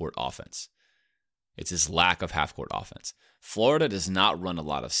half-court offense. Florida does not run a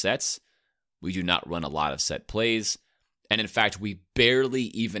lot of sets. We do not run a lot of set plays. And in fact, we barely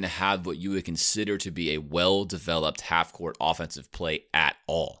even have what you would consider to be a well-developed half-court offensive play at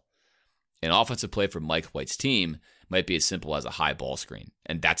all. An offensive play for Mike White's team might be as simple as a high ball screen,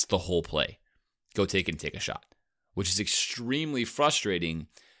 and that's the whole play. Go take it and take a shot, which is extremely frustrating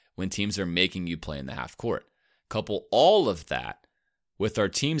when teams are making you play in the half court. Couple all of that with our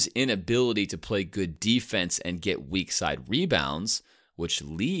team's inability to play good defense and get weak side rebounds, which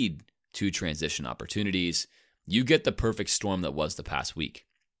lead to transition opportunities, you get the perfect storm that was the past week.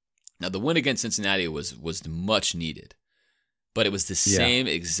 Now, the win against Cincinnati was much needed, but it was the same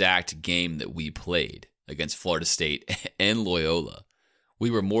exact game that we played against Florida State and Loyola.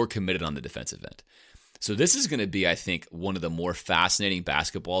 We were more committed on the defensive end. So this is going to be, I think, one of the more fascinating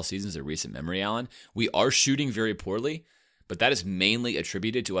basketball seasons of recent memory, Allen. We are shooting very poorly, but that is mainly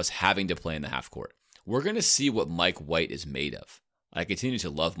attributed to us having to play in the half court. We're going to see what Mike White is made of. I continue to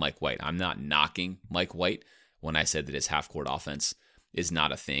love Mike White. I'm not knocking Mike White when I said that his half-court offense is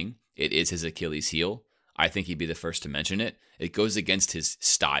not a thing. It is his Achilles heel. I think he'd be the first to mention it. It goes against his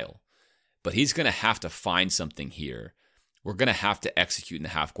style. But he's going to have to find something here. We're going to have to execute in the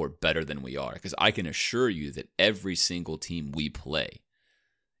half-court better than we are, because I can assure you that every single team we play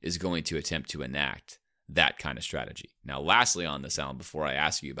is going to attempt to enact that kind of strategy. Now, lastly on this, Allen, before I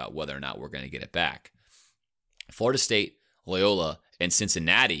ask you about whether or not we're going to get it back, Florida State, Loyola, and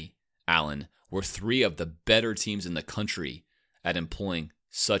Cincinnati, Allen, were 3 of the better teams in the country at employing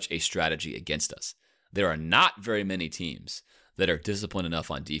such a strategy against us. There are not very many teams that are disciplined enough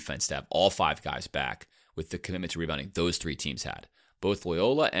on defense to have all 5 guys back with the commitment to rebounding those 3 teams had. Both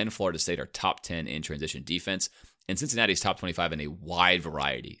Loyola and Florida State are top 10 in transition defense, and Cincinnati's top 25 in a wide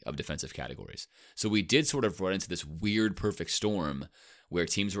variety of defensive categories. So we did sort of run into this weird perfect storm where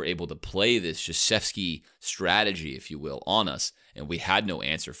teams were able to play this Krzyzewski strategy, if you will, on us, and we had no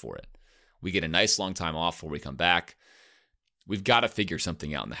answer for it. We get a nice long time off before we come back. We've got to figure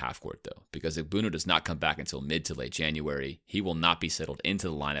something out in the half court, though, because Igbuno does not come back until mid to late January. He will not be settled into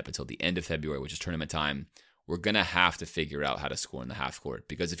the lineup until the end of February, which is tournament time. We're going to have to figure out how to score in the half court,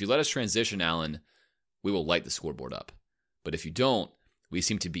 because if you let us transition, Allen, we will light the scoreboard up. But if you don't, we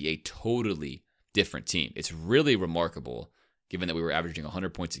seem to be a totally different team. It's really remarkable, given that we were averaging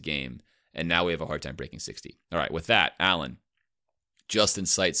 100 points a game, and now we have a hard time breaking 60. All right, with that, Allen, Justin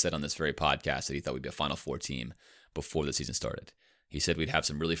Sight said on this very podcast that he thought we'd be a Final Four team before the season started. He said we'd have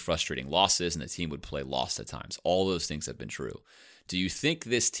some really frustrating losses and the team would play lost at times. All those things have been true. Do you think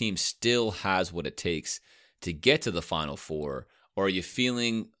this team still has what it takes to get to the Final Four, or are you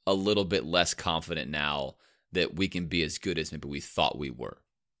feeling a little bit less confident now that we can be as good as maybe we thought we were?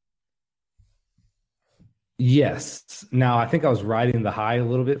 Yes. Now, I think I was riding the high a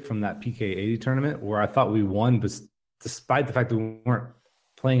little bit from that PK80 tournament where I thought we won, but despite the fact that we weren't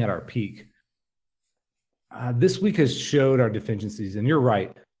playing at our peak. This week has showed our deficiencies, and you're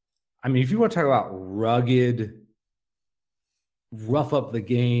right. I mean, if you want to talk about rugged rough up the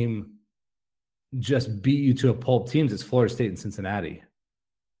game, just beat you to a pulp teams, it's Florida State and Cincinnati.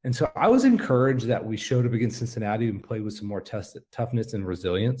 And so I was encouraged that we showed up against Cincinnati and played with some more toughness and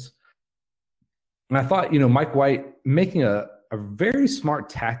resilience. And I thought, Mike White making a very smart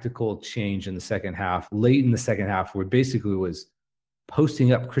tactical change in the second half, late in the second half, where basically was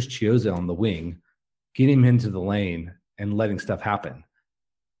posting up Chris Chiozza on the wing, getting him into the lane and letting stuff happen.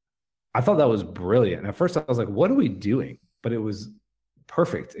 I thought that was brilliant. And at first I was like, what are we doing? But it was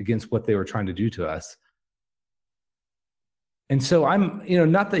perfect against what they were trying to do to us. And so I'm,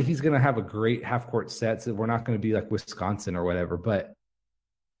 not that he's going to have a great half-court set, so we're not going to be like Wisconsin or whatever, but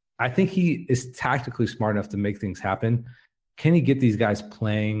I think he is tactically smart enough to make things happen. Can he get these guys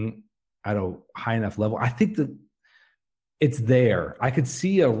playing at a high enough level? I think that it's there. I could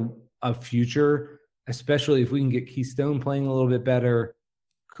see a future, especially if we can get Keystone playing a little bit better.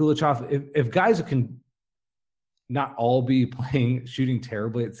 Kulichov, if guys can not all be playing, shooting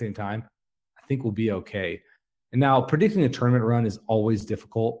terribly at the same time, I think we'll be okay. And now predicting a tournament run is always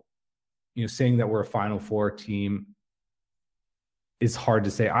difficult. Saying that we're a Final Four team is hard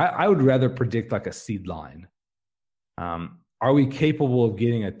to say. I would rather predict like a seed line. Are we capable of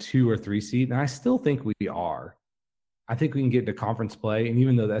getting a 2 or 3 seed? And I still think we are. I think we can get into conference play. And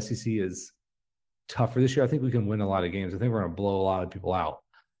even though the SEC is tougher this year, I think we can win a lot of games. I think we're going to blow a lot of people out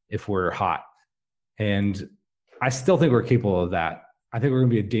if we're hot. And I still think we're capable of that. I think we're going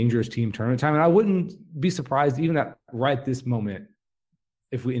to be a dangerous team tournament time. And I wouldn't be surprised even at right this moment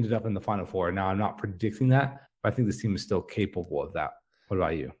if we ended up in the Final Four. Now, I'm not predicting that, but I think this team is still capable of that. What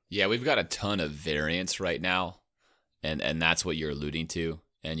about you? Yeah, we've got a ton of variance right now, and that's what you're alluding to.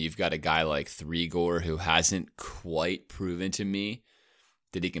 And you've got a guy like Three-Gore who hasn't quite proven to me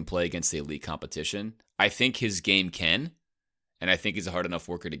that he can play against the elite competition. I think his game can, and I think he's a hard enough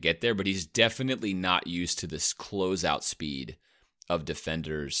worker to get there, but he's definitely not used to this closeout speed of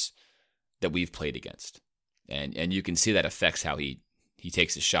defenders that we've played against. And you can see that affects how he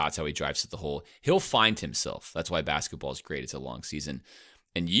takes his shots, how he drives to the hole. He'll find himself. That's why basketball is great. It's a long season.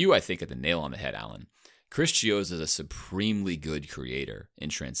 And you, I think, hit the nail on the head, Alan. Chris Chiozza is a supremely good creator in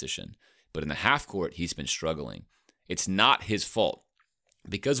transition. But in the half court, he's been struggling. It's not his fault.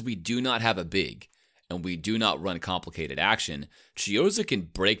 Because we do not have a big and we do not run complicated action, Chiozza can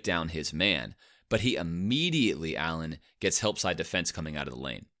break down his man, but he immediately, Alan, gets help side defense coming out of the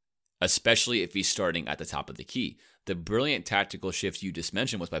lane, especially if he's starting at the top of the key. The brilliant tactical shift you just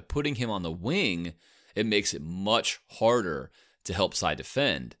mentioned was by putting him on the wing, it makes it much harder to help side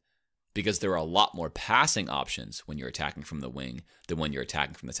defend because there are a lot more passing options when you're attacking from the wing than when you're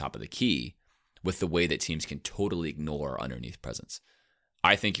attacking from the top of the key with the way that teams can totally ignore our underneath presence.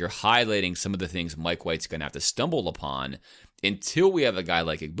 I think you're highlighting some of the things Mike White's going to have to stumble upon until we have a guy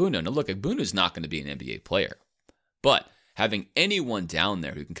like Igbuno. Now, look, Igbuno's not going to be an NBA player, but having anyone down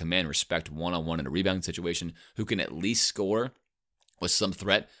there who can command respect one-on-one in a rebounding situation, who can at least score with some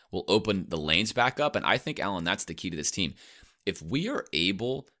threat, will open the lanes back up. And I think, Alan, that's the key to this team. If we are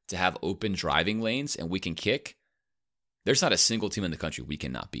able to have open driving lanes and we can kick, there's not a single team in the country we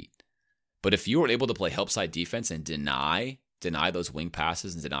cannot beat. But if you are able to play help side defense and deny those wing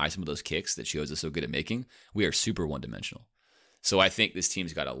passes and deny some of those kicks that Chiozza is so good at making, we are super one-dimensional. So I think this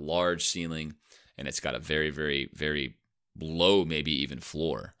team's got a large ceiling and it's got a very, very, very low, maybe even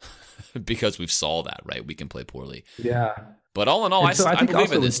floor because we've saw that, right? We can play poorly. Yeah. But all in all, I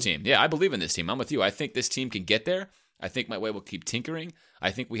believe in this team. Yeah, I believe in this team. I'm with you. I think this team can get there. I think Mike White will keep tinkering.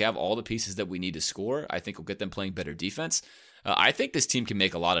 I think we have all the pieces that we need to score. I think we'll get them playing better defense. I think this team can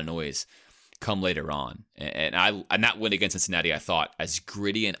make a lot of noise come later on. And that win against Cincinnati, I thought, as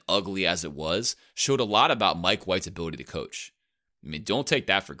gritty and ugly as it was, showed a lot about Mike White's ability to coach. I mean, don't take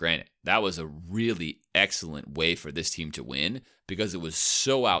that for granted. That was a really excellent way for this team to win because it was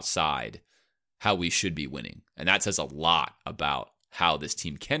so outside how we should be winning. And that says a lot about how this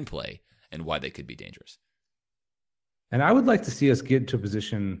team can play and why they could be dangerous. And I would like to see us get to a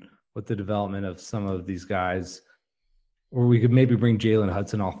position with the development of some of these guys where we could maybe bring Jalen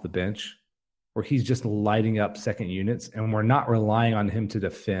Hudson off the bench, where he's just lighting up second units and we're not relying on him to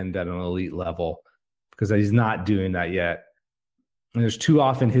defend at an elite level because he's not doing that yet. And there's too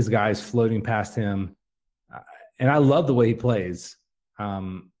often his guys floating past him. And I love the way he plays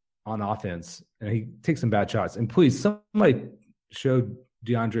on offense. And he takes some bad shots. And please, somebody showed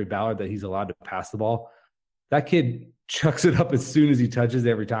DeAndre Ballard that he's allowed to pass the ball. That kid chucks it up as soon as he touches it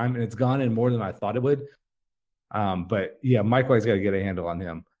every time. And it's gone in more than I thought it would. But yeah, Mike White's got to get a handle on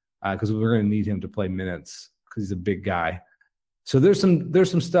him because we're going to need him to play minutes because he's a big guy. So there's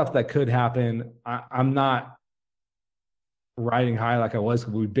some stuff that could happen. I'm not riding high like I was.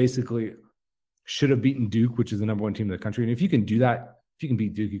 We basically should have beaten Duke, which is the number one team in the country. And if you can do that, if you can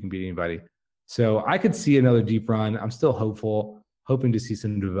beat Duke, you can beat anybody. So I could see another deep run. I'm still hoping to see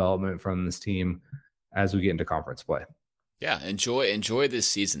some development from this team as we get into conference play. Yeah, enjoy this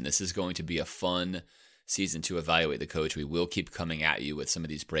season. This is going to be a fun season to evaluate the coach. We will keep coming at you with some of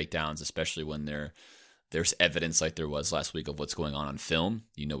these breakdowns, especially when there's evidence like there was last week of what's going on film.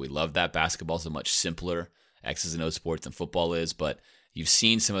 You know, we love that. Basketball is a much simpler X's and O's sport than football is, but you've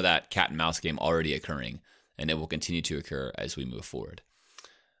seen some of that cat and mouse game already occurring, and it will continue to occur as we move forward.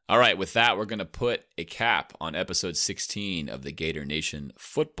 All right, with that, we're going to put a cap on episode 16 of the Gator Nation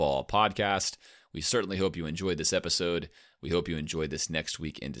Football Podcast. We certainly hope you enjoyed this episode. We hope you enjoyed this next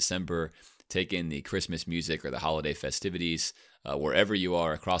week in December. Take in the Christmas music or the holiday festivities wherever you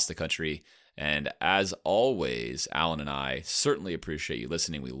are across the country. And as always, Alan and I certainly appreciate you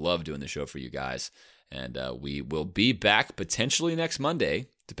listening. We love doing the show for you guys. And we will be back potentially next Monday,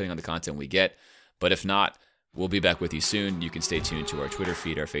 depending on the content we get. But if not, we'll be back with you soon. You can stay tuned to our Twitter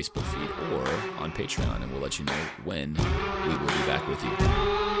feed, our Facebook feed, or on Patreon, and we'll let you know when we will be back with you.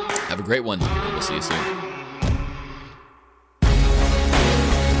 Have a great one, and we'll see you soon.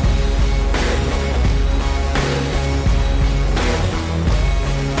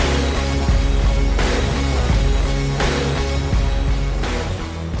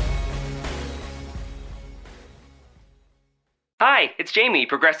 Hi, it's Jamie,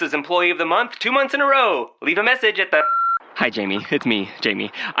 Progressive's Employee of the Month, 2 months in a row. Leave a message at the... Hi, Jamie. It's me,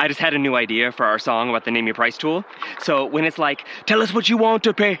 Jamie. I just had a new idea for our song about the Name Your Price tool. So when it's like, tell us what you want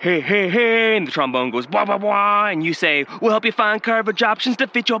to pay, hey, hey, hey, and the trombone goes, blah, blah, blah, and you say, we'll help you find coverage options to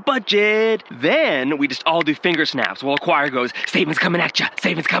fit your budget. Then we just all do finger snaps while a choir goes, savings coming at ya,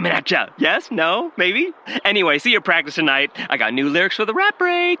 savings coming at ya. Yes? No? Maybe? Anyway, see your practice tonight. I got new lyrics for the rap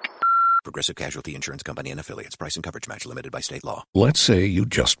break. Progressive Casualty Insurance Company and Affiliates. Price and coverage match limited by state law. Let's say you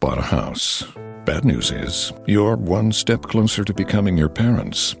just bought a house. Bad news is, you're one step closer to becoming your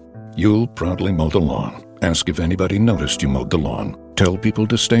parents. You'll proudly mow the lawn. Ask if anybody noticed you mowed the lawn. Tell people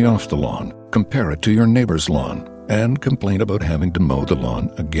to stay off the lawn. Compare it to your neighbor's lawn. And complain about having to mow the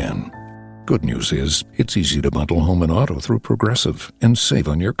lawn again. Good news is, it's easy to bundle home and auto through Progressive and save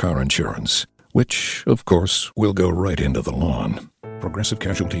on your car insurance. Which, of course, will go right into the lawn. Progressive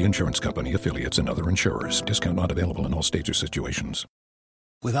Casualty Insurance Company, Affiliates, and other insurers. Discount not available in all states or situations.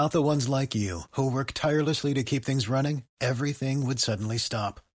 Without the ones like you, who work tirelessly to keep things running, everything would suddenly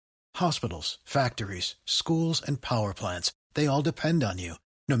stop. Hospitals, factories, schools, and power plants, they all depend on you.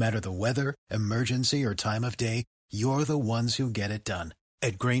 No matter the weather, emergency, or time of day, you're the ones who get it done.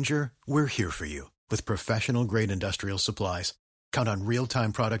 At Grainger, we're here for you with professional-grade industrial supplies. Count on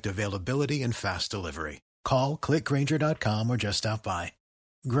real-time product availability and fast delivery. Call, click Grainger.com, or just stop by.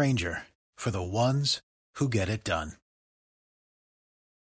 Grainger, for the ones who get it done.